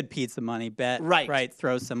 It's a good pizza money bet. Right.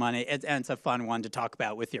 Throw some money. And it's a fun one to talk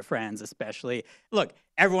about with your friends, especially. Look,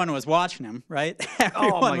 everyone was watching him, right?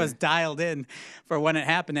 Everyone was dialed in for when it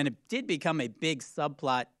happened. And it did become a big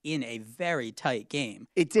subplot in a very tight game.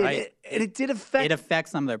 It did. Right? It did affect. It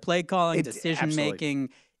affects some of their play calling, decision making.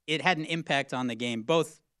 It had an impact on the game,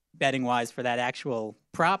 both betting wise for that actual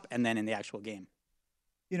prop and then in the actual game.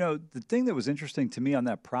 You know, the thing that was interesting to me on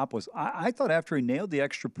that prop was I thought after he nailed the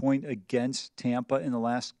extra point against Tampa in the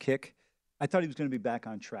last kick, I thought he was going to be back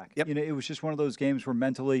on track. Yep. You know, it was just one of those games where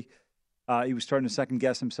mentally he was starting to second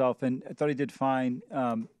guess himself, and I thought he did fine.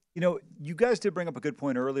 You know, you guys did bring up a good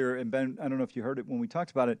point earlier, and Ben, I don't know if you heard it when we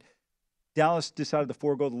talked about it. Dallas decided to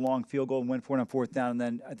forego the long field goal and went for it on 4th down, and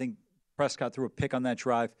then I think Prescott threw a pick on that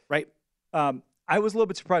drive. Right. I was a little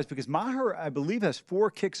bit surprised because Maher, I believe, has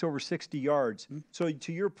 4 kicks over 60 yards. Mm-hmm. So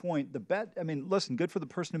to your point, the bet, I mean, listen, good for the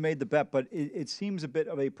person who made the bet, but it seems a bit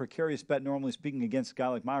of a precarious bet, normally speaking, against a guy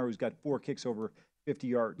like Maher who's got 4 kicks over 50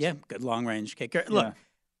 yards. Yeah, good long-range kicker. Look,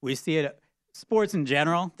 we see it. Sports in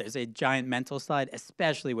general, there's a giant mental side,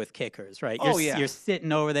 especially with kickers, right? You're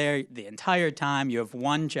sitting over there the entire time. You have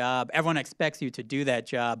one job. Everyone expects you to do that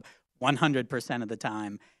job 100% of the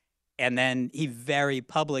time. And then he very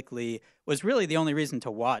publicly was really the only reason to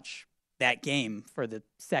watch that game for the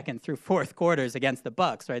 2nd through 4th quarters against the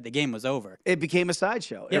Bucs, right? The game was over. It became a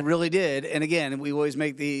sideshow. Yep. It really did. And again, we always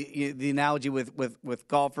make the analogy with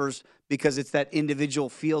golfers because it's that individual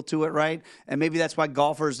feel to it, right? And maybe that's why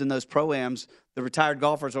golfers in those pro-ams, the retired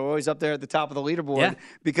golfers, are always up there at the top of the leaderboard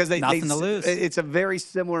because nothing to lose. It's a very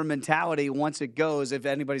similar mentality once it goes. If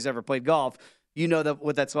anybody's ever played golf, you know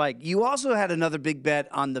what that's like. You also had another big bet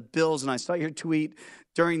on the Bills, and I saw your tweet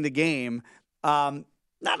during the game. Not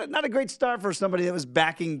a great start for somebody that was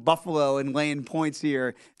backing Buffalo and laying points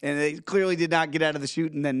here, and they clearly did not get out of the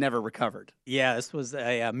chute and then never recovered. Yeah, this was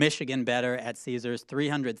a Michigan bettor at Caesars,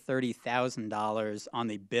 $330,000 on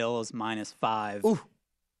the Bills -5. Ooh.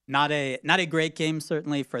 Not a great game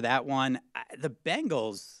certainly for that one. The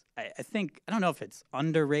Bengals, I think, I don't know if it's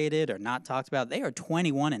underrated or not talked about. They are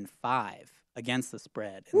 21-5 against the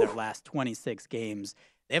spread in their last 26 games.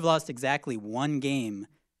 They've lost exactly 1 game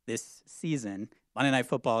this season. Monday Night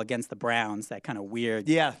Football against the Browns, that kind of weird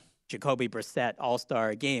Jacoby Brissett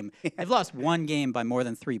all-star game. They've lost 1 game by more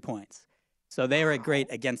than 3 points. So they are a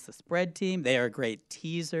great against the spread team. They are a great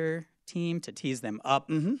teaser team to tease them up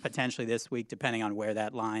potentially this week, depending on where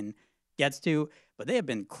that line gets to. But they have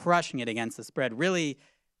been crushing it against the spread. Really,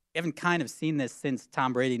 we haven't kind of seen this since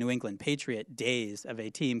Tom Brady New England Patriot days of a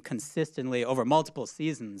team consistently over multiple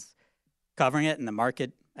seasons covering it, and the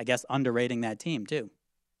market, I guess, underrating that team too.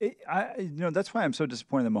 That's why I'm so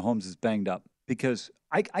disappointed that Mahomes is banged up because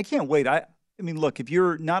I can't wait. I mean, look, if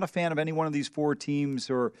you're not a fan of any one of these 4 teams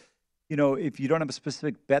or, if you don't have a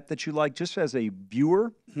specific bet that you like, just as a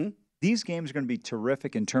viewer, these games are going to be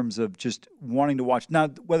terrific in terms of just wanting to watch. Now,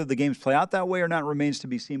 whether the games play out that way or not remains to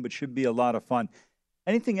be seen, but should be a lot of fun.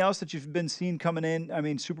 Anything else that you've been seeing coming in? I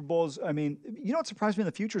mean, Super Bowls. I mean, what surprised me in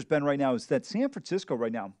the futures, Ben, right now is that San Francisco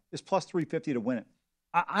right now is plus 350 to win it.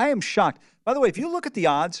 I am shocked. By the way, if you look at the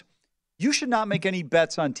odds, you should not make any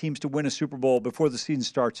bets on teams to win a Super Bowl before the season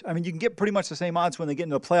starts. I mean, you can get pretty much the same odds when they get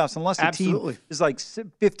into the playoffs, unless the team is like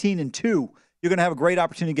 15-2. You're going to have a great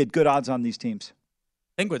opportunity to get good odds on these teams.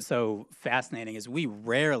 I think what's so fascinating is we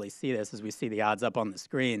rarely see this as we see the odds up on the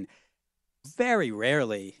screen. Very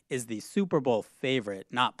rarely is the Super Bowl favorite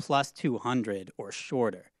not plus 200 or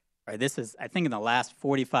shorter. Right? This is, I think, in the last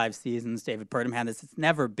 45 seasons, David Purdom had this. It's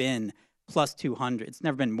never been plus 200. It's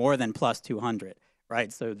never been more than plus 200.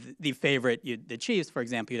 Right? So the favorite, the Chiefs, for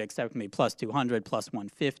example, you'd expect to be plus 200, plus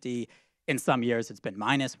 150. In some years, it's been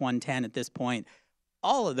minus 110 at this point.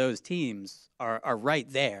 All of those teams are right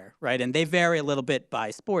there, right? And they vary a little bit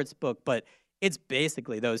by sports book, but it's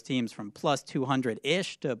basically those teams from plus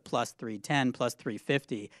 200-ish to plus 310, plus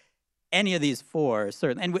 350. Any of these four,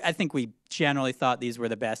 certainly, and I think we generally thought these were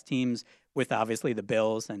the best teams with obviously the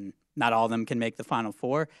Bills, and not all of them can make the Final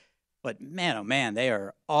Four. But man, oh man, they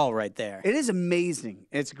are all right there. It is amazing.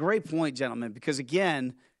 It's a great point, gentlemen, because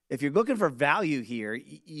again, if you're looking for value here,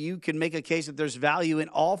 you can make a case that there's value in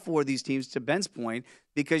all four of these teams, to Ben's point,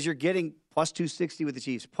 because you're getting plus 260 with the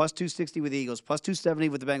Chiefs, plus 260 with the Eagles, plus 270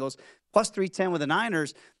 with the Bengals, plus 310 with the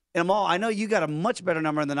Niners. And Amal, I know you got a much better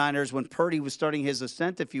number on the Niners when Purdy was starting his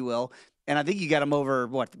ascent, if you will. And I think you got him over,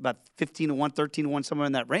 about 15-1, 13-1, somewhere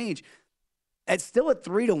in that range. It's still at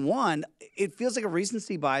 3-1. It feels like a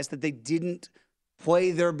recency bias that they didn't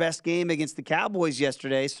play their best game against the Cowboys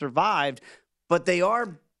yesterday, survived, but they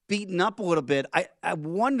are beaten up a little bit. I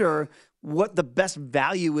wonder what the best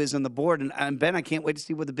value is on the board. And Ben, I can't wait to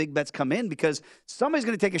see where the big bets come in, because somebody's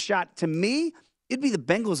going to take a shot. To me, it'd be the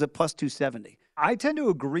Bengals at plus 270. I tend to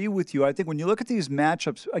agree with you. I think when you look at these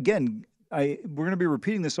matchups, again, we're going to be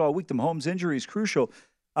repeating this all week. The Mahomes injury is crucial.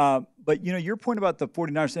 But, your point about the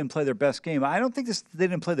 49ers didn't play their best game, I don't think they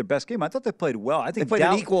didn't play their best game. I thought they played well. I think they played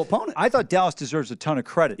an equal opponent. I thought Dallas deserves a ton of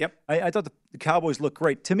credit. Yep. I thought the Cowboys looked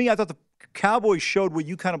great. To me, I thought the Cowboys showed what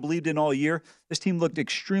you kind of believed in all year. This team looked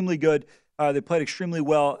extremely good. They played extremely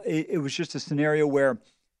well. It was just a scenario where,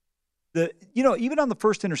 even on the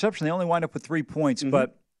first interception, they only wind up with 3 points,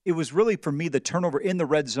 but it was really, for me, the turnover in the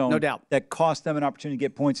red zone, no doubt, that cost them an opportunity to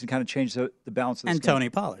get points and kind of change the balance of this game. Tony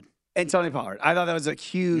Pollard. And Tony Pollard. I thought that was a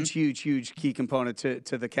huge key component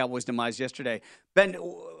to the Cowboys' demise yesterday. Ben,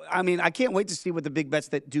 I mean, I can't wait to see what the big bets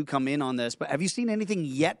that do come in on this, but have you seen anything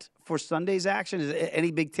yet for Sunday's action? Is there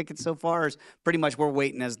any big tickets so far, or is pretty much we're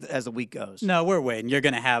waiting as the week goes? No, we're waiting. You're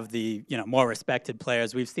going to have the, more respected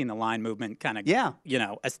players. We've seen the line movement kind of,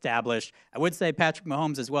 established. I would say Patrick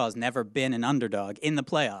Mahomes as well has never been an underdog in the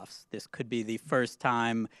playoffs. This could be the first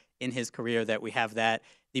time in his career that we have that.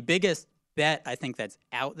 The biggest bet I think that's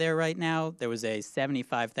out there right now, there was a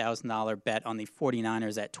 $75,000 bet on the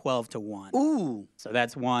 49ers at 12-1. Ooh. So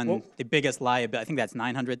that's one. Whoa. The biggest liability, I think that's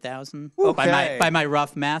 $900,000. Okay. By my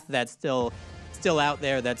rough math, that's still out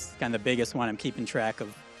there. That's kind of the biggest one. I'm keeping track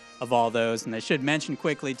of all those. And I should mention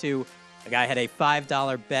quickly, too, a guy had a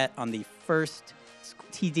 $5 bet on the first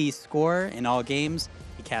TD score in all games.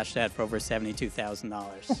 He cashed that for over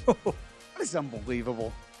 $72,000. That is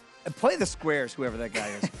unbelievable. Play the squares, whoever that guy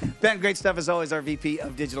is. Ben, great stuff as always, our VP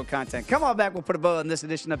of Digital Content. Come on back. We'll put a bow on this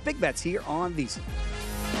edition of Big Bets here on VSiN.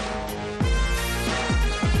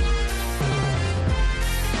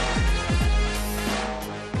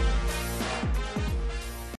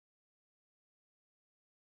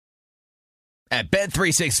 At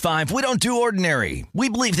Bet365, we don't do ordinary. We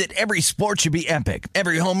believe that every sport should be epic.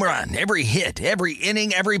 Every home run, every hit, every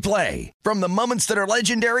inning, every play. From the moments that are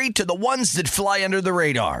legendary to the ones that fly under the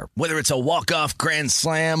radar. Whether it's a walk-off grand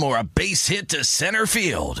slam or a base hit to center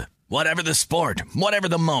field. Whatever the sport, whatever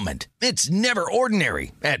the moment. It's never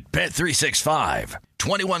ordinary at Bet365.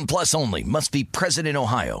 21 plus only. Must be present in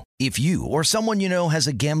Ohio. If you or someone you know has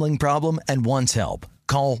a gambling problem and wants help,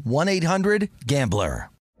 call 1-800-GAMBLER.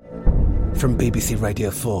 From BBC Radio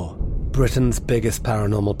 4, Britain's biggest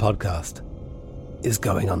paranormal podcast is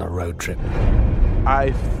going on a road trip.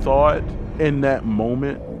 I thought in that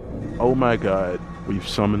moment, oh my God, we've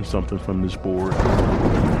summoned something from this board.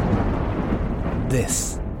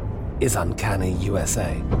 This is Uncanny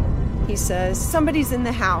USA. He says, somebody's in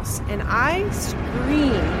the house, and I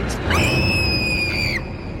screamed.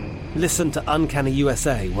 Listen to Uncanny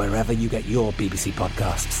USA wherever you get your BBC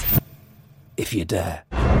podcasts, if you dare.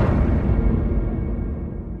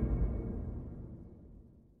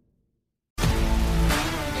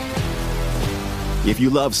 If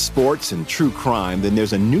you love sports and true crime, then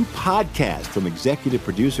there's a new podcast from executive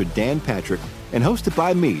producer Dan Patrick and hosted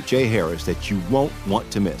by me, Jay Harris, that you won't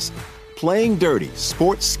want to miss. Playing Dirty: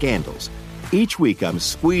 Sports Scandals. Each week, I'm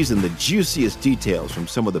squeezing the juiciest details from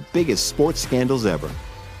some of the biggest sports scandals ever.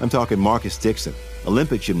 I'm talking Marcus Dixon,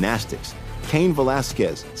 Olympic gymnastics, Cain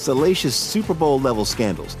Velasquez, salacious Super Bowl-level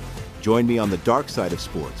scandals. Join me on the dark side of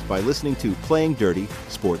sports by listening to Playing Dirty: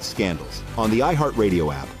 Sports Scandals on the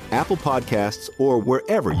iHeartRadio app, Apple Podcasts, or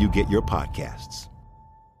wherever you get your podcasts.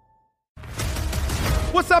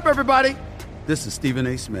 What's up, everybody? This is Stephen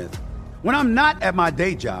A. Smith. When I'm not at my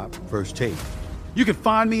day job, First Take, you can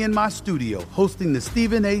find me in my studio hosting the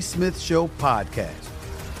Stephen A. Smith Show podcast.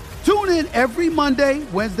 Tune in every Monday,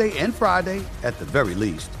 Wednesday, and Friday, at the very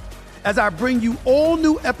least, as I bring you all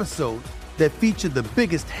new episodes that feature the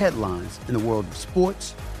biggest headlines in the world of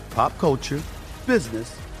sports, pop culture,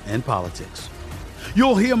 business, and politics.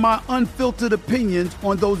 You'll hear my unfiltered opinions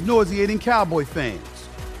on those nauseating Cowboy fans,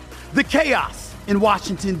 the chaos in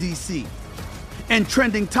Washington, D.C., and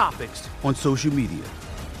trending topics on social media,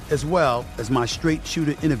 as well as my straight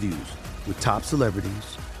shooter interviews with top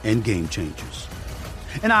celebrities and game changers.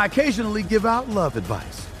 And I occasionally give out love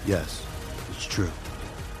advice. Yes, it's true.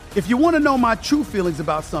 If you want to know my true feelings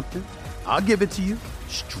about something, I'll give it to you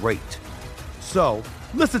straight. So,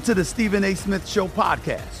 listen to the Stephen A. Smith Show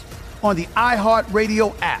podcast on the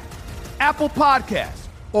iHeartRadio app, Apple Podcasts,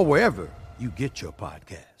 or wherever you get your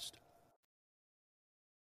podcast.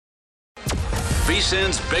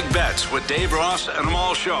 VSiN's Big Bets with Dave Ross and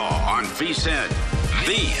Amal Shaw on VSiN,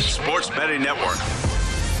 the sports betting network.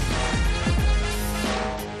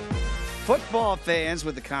 Football fans,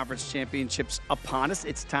 with the conference championships upon us,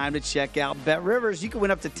 it's time to check out BetRivers. You can win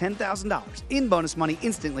up to $10,000 in bonus money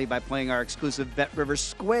instantly by playing our exclusive BetRivers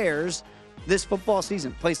Squares this football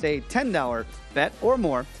season. Place a $10 bet or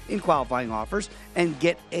more in qualifying offers and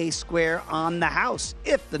get a square on the house.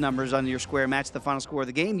 If the numbers on your square match the final score of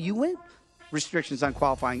the game, you win. Restrictions on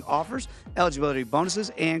qualifying offers, eligibility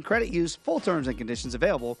bonuses, and credit use. Full terms and conditions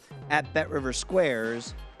available at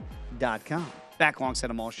BetRiversSquares.com. Back alongside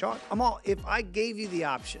Amal Shaw. Amal, if I gave you the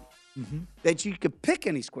option that you could pick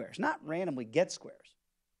any squares, not randomly get squares,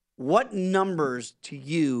 what numbers to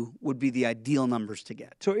you would be the ideal numbers to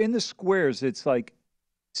get? So in the squares, it's like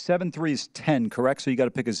 7, 3 is 10, correct? So you got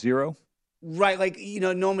to pick a 0? Right, like,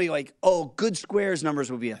 normally good squares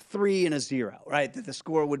numbers would be a 3 and a 0, right? That the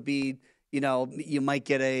score would be, you might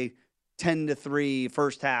get a 10-3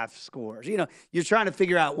 first half scores. You're trying to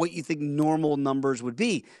figure out what you think normal numbers would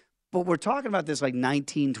be. But we're talking about this like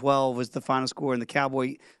 19-12 was the final score in the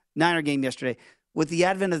Cowboy-Niner game yesterday. With the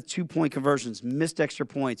advent of the 2-point conversions, missed extra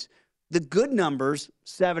points, the good numbers,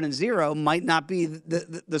 7 and 0, might not be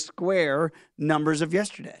the square numbers of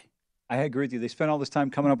yesterday. I agree with you. They spend all this time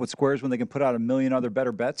coming up with squares when they can put out a million other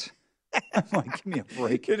better bets. I'm like, give me a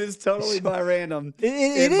break. It is totally by random.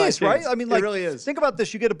 It is, right? I mean, it really is. Think about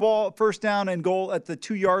this. You get a ball, first down and goal at the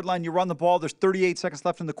 2-yard line. You run the ball. There's 38 seconds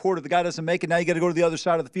left in the quarter. The guy doesn't make it. Now you got to go to the other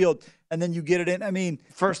side of the field, and then you get it in. I mean,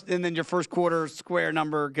 and then your first quarter square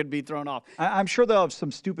number could be thrown off. I'm sure they'll have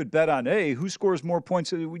some stupid bet on, hey, who scores more points,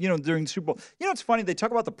 during the Super Bowl. It's funny. They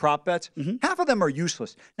talk about the prop bets. Half of them are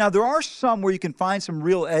useless. Now, there are some where you can find some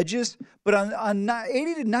real edges, but on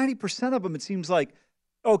 80 to 90% of them, it seems like,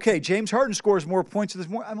 okay, James Harden scores more points this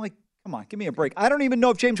morning. I'm like, come on, give me a break. I don't even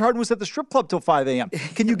know if James Harden was at the strip club till 5 a.m.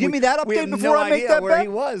 Can you give me that update before I make that bet? We have no idea where he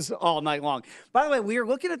was all night long. By the way, we are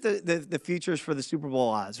looking at the futures for the Super Bowl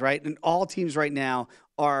odds, right? And all teams right now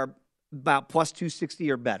are about plus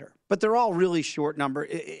 260 or better. But they're all really short number.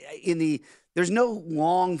 There's no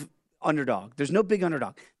long underdog. There's no big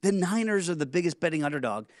underdog. The Niners are the biggest betting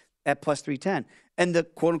underdog at plus 310. And the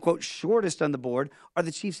quote-unquote shortest on the board are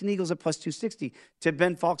the Chiefs and Eagles at plus 260. To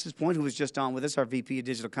Ben Fawkes' point, who was just on with us, our VP of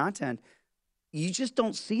Digital Content, you just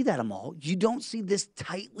don't see that, Amal. You don't see this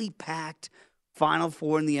tightly packed Final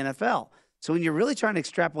Four in the NFL. So when you're really trying to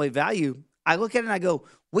extrapolate value, I look at it and I go,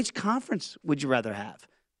 which conference would you rather have?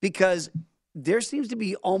 Because there seems to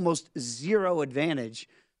be almost zero advantage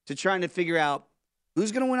to trying to figure out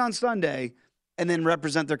who's going to win on Sunday and then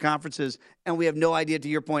represent their conferences. And we have no idea, to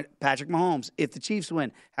your point, Patrick Mahomes, if the Chiefs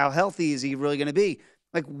win, how healthy is he really going to be?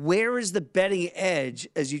 Like, where is the betting edge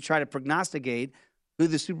as you try to prognosticate who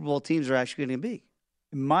the Super Bowl teams are actually going to be?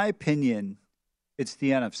 In my opinion, it's the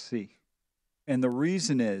NFC. And the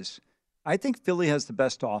reason is, I think Philly has the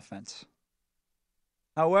best offense.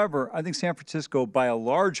 However, I think San Francisco, by a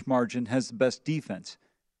large margin, has the best defense.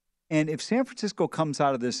 And if San Francisco comes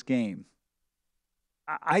out of this game,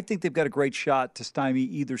 I think they've got a great shot to stymie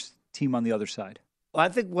either team on the other side. Well, I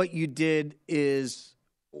think what you did is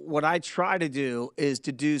what I try to do is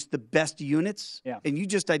deduce the best units. Yeah. And you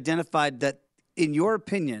just identified that, in your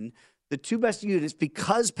opinion, the two best units,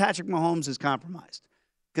 because Patrick Mahomes is compromised.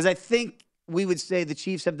 Because I think we would say the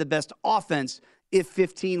Chiefs have the best offense if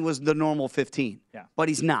 15 was the normal 15. Yeah. But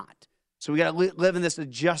he's not. So we got to live in this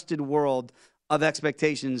adjusted world of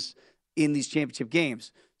expectations in these championship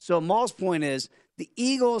games. So Maul's point is the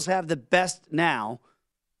Eagles have the best now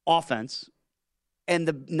offense, and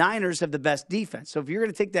the Niners have the best defense. So if you're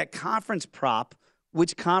going to take that conference prop,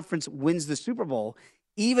 which conference wins the Super Bowl,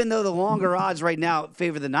 even though the longer odds right now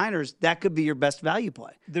favor the Niners, that could be your best value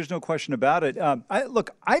play. There's no question about it.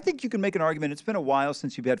 I think you can make an argument. It's been a while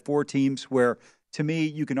since you've had four teams where, to me,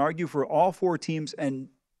 you can argue for all four teams, and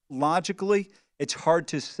logically, it's hard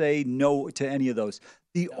to say no to any of those.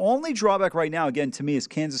 The only drawback right now, again, to me, is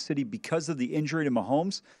Kansas City because of the injury to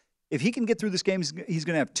Mahomes. If he can get through this game, he's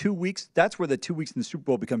going to have 2 weeks. That's where the 2 weeks in the Super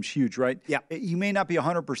Bowl becomes huge, right? Yeah. He may not be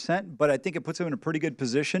 100%, but I think it puts him in a pretty good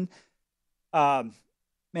position.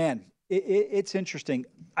 Man, it's interesting.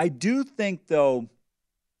 I do think, though,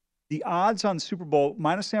 the odds on Super Bowl,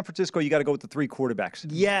 minus San Francisco, you got to go with the three quarterbacks.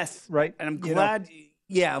 Yes. Right? And I'm glad,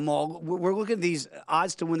 we're looking at these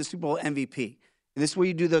odds to win the Super Bowl MVP. And this is where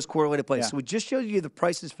you do those correlated plays. Yeah. So we just showed you the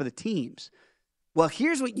prices for the teams. Well,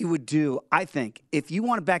 here's what you would do, I think, if you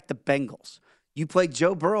want to back the Bengals. You play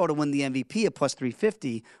Joe Burrow to win the MVP at plus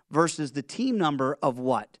 350 versus the team number of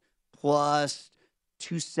what? Plus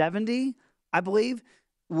 270, I believe.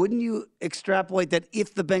 Wouldn't you extrapolate that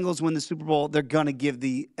if the Bengals win the Super Bowl, they're going to give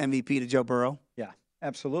the MVP to Joe Burrow? Yeah,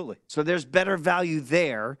 absolutely. So there's better value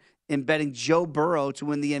there in betting Joe Burrow to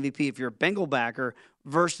win the MVP if you're a Bengal backer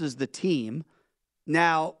versus the team.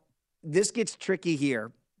 Now, this gets tricky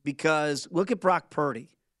here because look at Brock Purdy.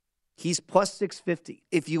 He's plus 650.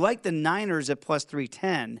 If you like the Niners at plus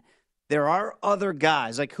 310, there are other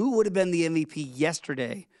guys. Like, who would have been the MVP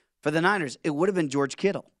yesterday for the Niners? It would have been George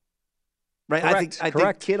Kittle. Right? Correct. I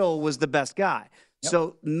think Kittle was the best guy. Yep.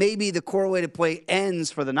 So maybe the correlated play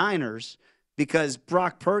ends for the Niners because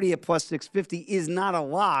Brock Purdy at plus 650 is not a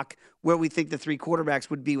lock where we think the three quarterbacks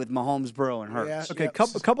would be with Mahomes, Burrow, and Hurts. Yeah, okay,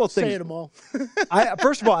 couple of things. Say them all.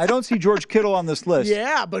 First of all, I don't see George Kittle on this list.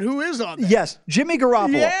 Yeah, but who is on there? Yes, Jimmy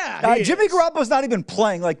Garoppolo. Yeah, Jimmy Garoppolo's not even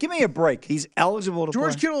playing. Like, give me a break. He's eligible to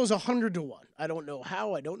George play. Kittle is 100 to 1. I don't know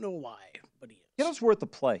how. I don't know why, but he is. Kittle's worth the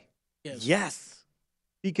play. Yes.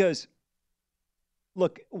 Because,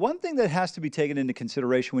 look, one thing that has to be taken into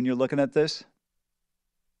consideration when you're looking at this,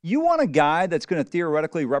 you want a guy that's going to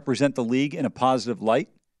theoretically represent the league in a positive light,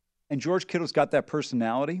 and George Kittle's got that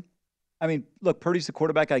personality. I mean, look, Purdy's the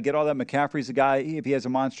quarterback. I get all that. McCaffrey's the guy. If he has a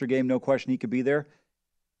monster game, no question he could be there.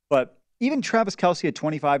 But even Travis Kelce at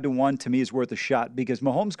 25 to 1 to me is worth a shot because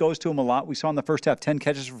Mahomes goes to him a lot. We saw in the first half 10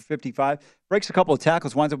 catches for 55, breaks a couple of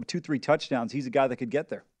tackles, winds up with 2-3 touchdowns. He's a guy that could get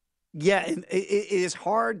there. Yeah, and it is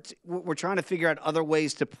hard. We're trying to figure out other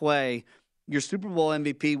ways to play your Super Bowl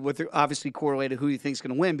MVP with obviously correlated who you think is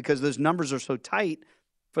going to win because those numbers are so tight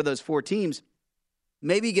for those four teams.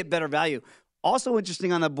 Maybe you get better value. Also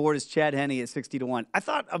interesting on the board is Chad Henne at 60 to 1. I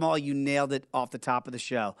thought, Amal, you nailed it off the top of the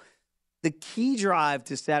show. The key drive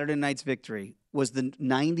to Saturday night's victory was the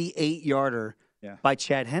 98-yarder by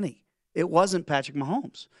Chad Henne. It wasn't Patrick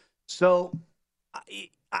Mahomes. So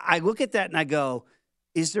I look at that and I go,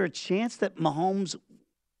 is there a chance that Mahomes,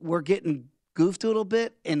 we're getting goofed a little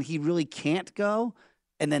bit and he really can't go?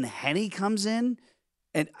 And then Henne comes in?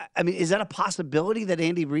 And, I mean, is that a possibility that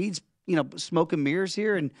Andy Reid's, smoke and mirrors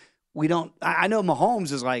here? And we don't – I know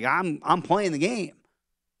Mahomes is like, I'm playing the game.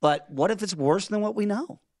 But what if it's worse than what we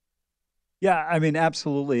know? Yeah, I mean,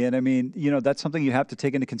 absolutely. And, I mean, that's something you have to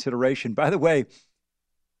take into consideration. By the way,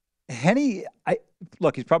 Henne,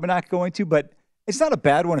 look, he's probably not going to, but – it's not a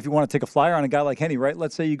bad one if you want to take a flyer on a guy like Henne, right?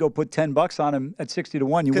 Let's say you go put $10 on him at 60 to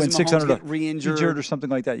 1, you win $600 re-injured or something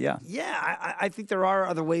like that. Yeah, yeah. I think there are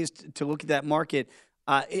other ways to look at that market.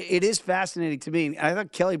 It is fascinating to me. I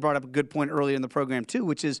thought Kelly brought up a good point earlier in the program too,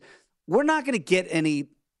 which is we're not going to get any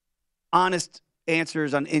honest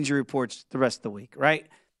answers on injury reports the rest of the week, right?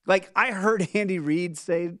 Like I heard Andy Reid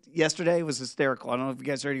say yesterday, it was hysterical. I don't know if you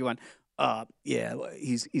guys heard. He went, yeah,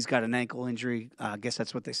 he's got an ankle injury. I guess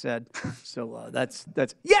that's what they said. So that's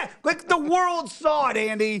like the world saw it,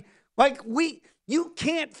 Andy. Like you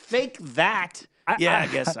can't fake that. I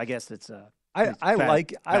guess it's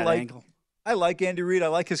I like Andy Reid. I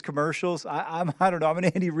like his commercials. I don't know. I'm an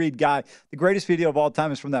Andy Reid guy. The greatest video of all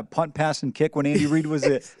time is from that punt, pass, and kick when Andy Reid was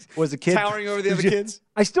a kid. Towering over the other kids.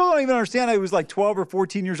 I still don't even understand how he was like 12 or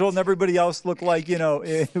 14 years old and everybody else looked like,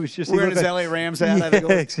 it was just. Wearing his LA Rams hat. Yeah, I think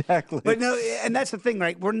exactly. But no, and that's the thing,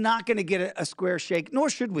 right? We're not going to get a square shake, nor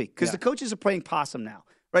should we, because the coaches are playing possum now.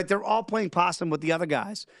 right? They're all playing possum with the other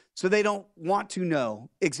guys, so they don't want to know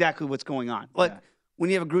exactly what's going on. Like when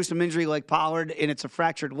you have a gruesome injury like Pollard and it's a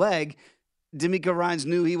fractured leg, D'Amico Ryans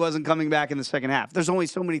knew he wasn't coming back in the second half. There's only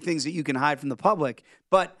so many things that you can hide from the public,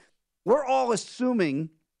 but we're all assuming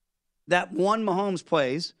that one, Mahomes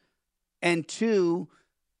plays, and two,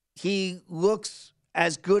 he looks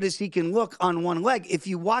as good as he can look on one leg. If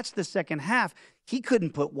you watch the second half, he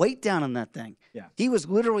couldn't put weight down on that thing. Yeah. He was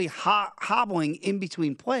literally hobbling in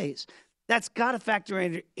between plays. That's got to factor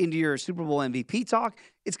into your Super Bowl MVP talk.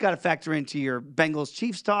 It's got to factor into your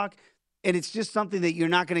Bengals-Chiefs talk. And it's just something that you're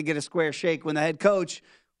not going to get a square shake when the head coach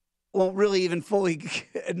won't really even fully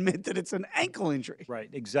admit that it's an ankle injury. Right,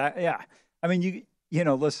 exactly. Yeah. I mean, you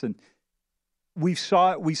know, listen, we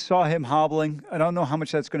saw him hobbling. I don't know how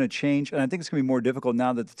much that's going to change, and I think it's going to be more difficult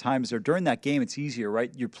now that the times are during that game. It's easier,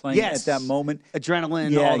 right? You're playing at that moment,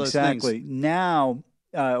 adrenaline, all those exactly. things. Now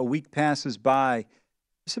a week passes by.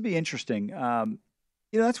 This would be interesting. You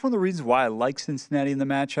know, that's one of the reasons why I like Cincinnati in the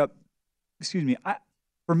matchup. Excuse me.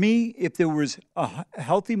 For me, if there was a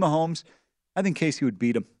healthy Mahomes, I think Casey would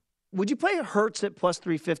beat him. Would you play Hurts at plus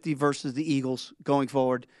 350 versus the Eagles going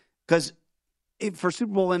forward? Because for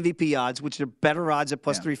Super Bowl MVP odds, which are better odds at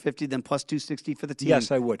plus 350 than plus 260 for the team.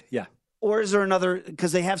 Yes, I would. Yeah. Or is there another,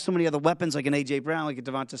 because they have so many other weapons like an A.J. Brown, like a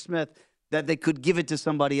Devonta Smith, that they could give it to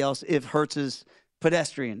somebody else if Hurts is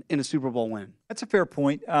pedestrian in a Super Bowl win? That's a fair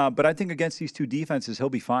point, but I think against these two defenses, he'll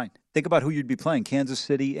be fine. Think about who you'd be playing, Kansas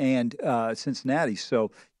City and Cincinnati,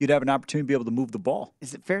 so you'd have an opportunity to be able to move the ball.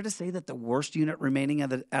 Is it fair to say that the worst unit remaining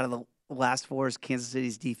out of the last four is Kansas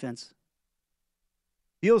City's defense?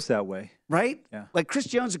 Feels that way. Right? Yeah. Like Chris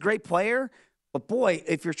Jones is a great player, but boy,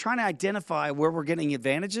 if you're trying to identify where we're getting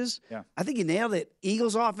advantages, I think you nailed it.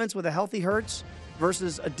 Eagles offense with a healthy Hurts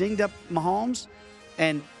versus a dinged up Mahomes,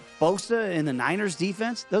 and Bosa and the Niners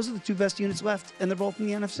defense, those are the two best units left, and they're both in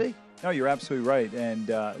the NFC. No, you're absolutely right.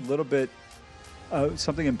 And a little bit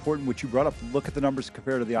something important, which you brought up, look at the numbers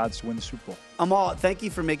compared to the odds to win the Super Bowl. Amal, thank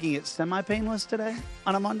you for making it semi-painless today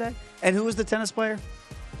on a Monday. And who was the tennis player?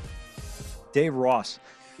 Dave Ross.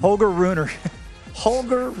 Holger Rune.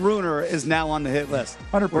 Holger Rune is now on the hit list.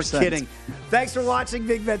 100%. We're kidding. Thanks for watching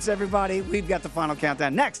Big Bets, everybody. We've got the final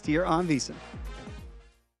countdown next here on VSiN.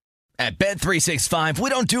 At Bet365, we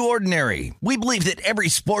don't do ordinary. We believe that every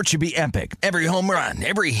sport should be epic. Every home run,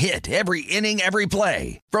 every hit, every inning, every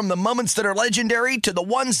play. From the moments that are legendary to the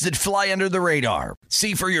ones that fly under the radar.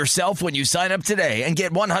 See for yourself when you sign up today and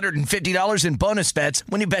get $150 in bonus bets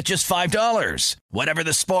when you bet just $5. Whatever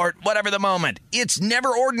the sport, whatever the moment, it's never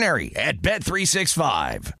ordinary at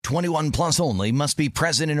Bet365. 21 plus only. Must be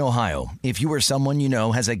present in Ohio. If you or someone you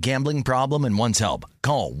know has a gambling problem and wants help,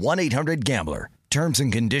 call 1-800-GAMBLER. Terms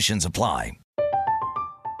and conditions apply.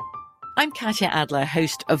 I'm Katya Adler,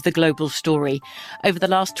 host of The Global Story. Over the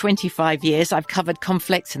last 25 years, I've covered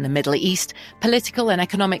conflicts in the Middle East, political and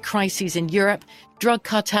economic crises in Europe, drug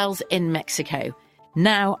cartels in Mexico.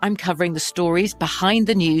 Now I'm covering the stories behind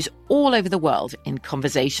the news all over the world in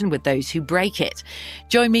conversation with those who break it.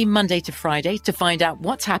 Join me Monday to Friday to find out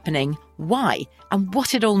what's happening, why, and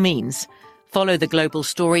what it all means. Follow The Global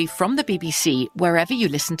Story from the BBC wherever you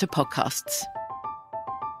listen to podcasts.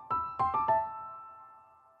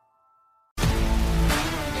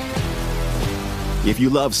 If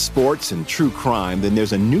you love sports and true crime, then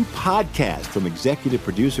there's a new podcast from executive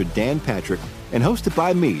producer Dan Patrick and hosted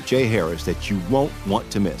by me, Jay Harris, that you won't want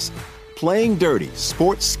to miss. Playing Dirty: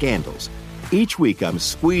 Sports Scandals. Each week, I'm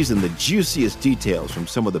squeezing the juiciest details from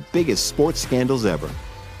some of the biggest sports scandals ever.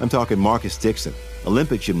 I'm talking Marcus Dixon,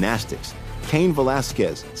 Olympic gymnastics, Cain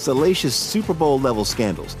Velasquez, salacious Super Bowl-level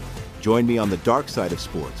scandals. Join me on the dark side of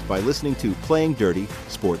sports by listening to Playing Dirty: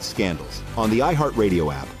 Sports Scandals on the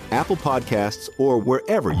iHeartRadio app, Apple Podcasts, or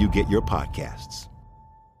wherever you get your podcasts.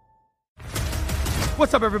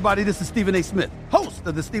 What's up, everybody? This is Stephen A. Smith, host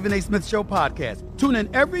of the Stephen A. Smith Show podcast. Tune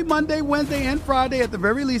in every Monday, Wednesday, and Friday at the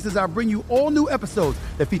very least as I bring you all new episodes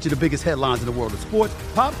that feature the biggest headlines in the world of sports,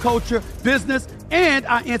 pop culture, business, and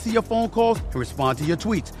I answer your phone calls and respond to your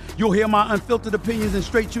tweets. You'll hear my unfiltered opinions and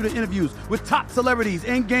straight-shooter interviews with top celebrities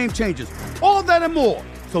and game changers. All that and more.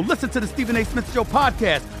 So listen to the Stephen A. Smith Show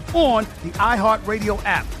podcast on the iHeartRadio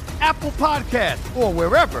app, Apple Podcasts, or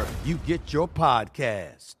wherever you get your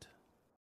podcast.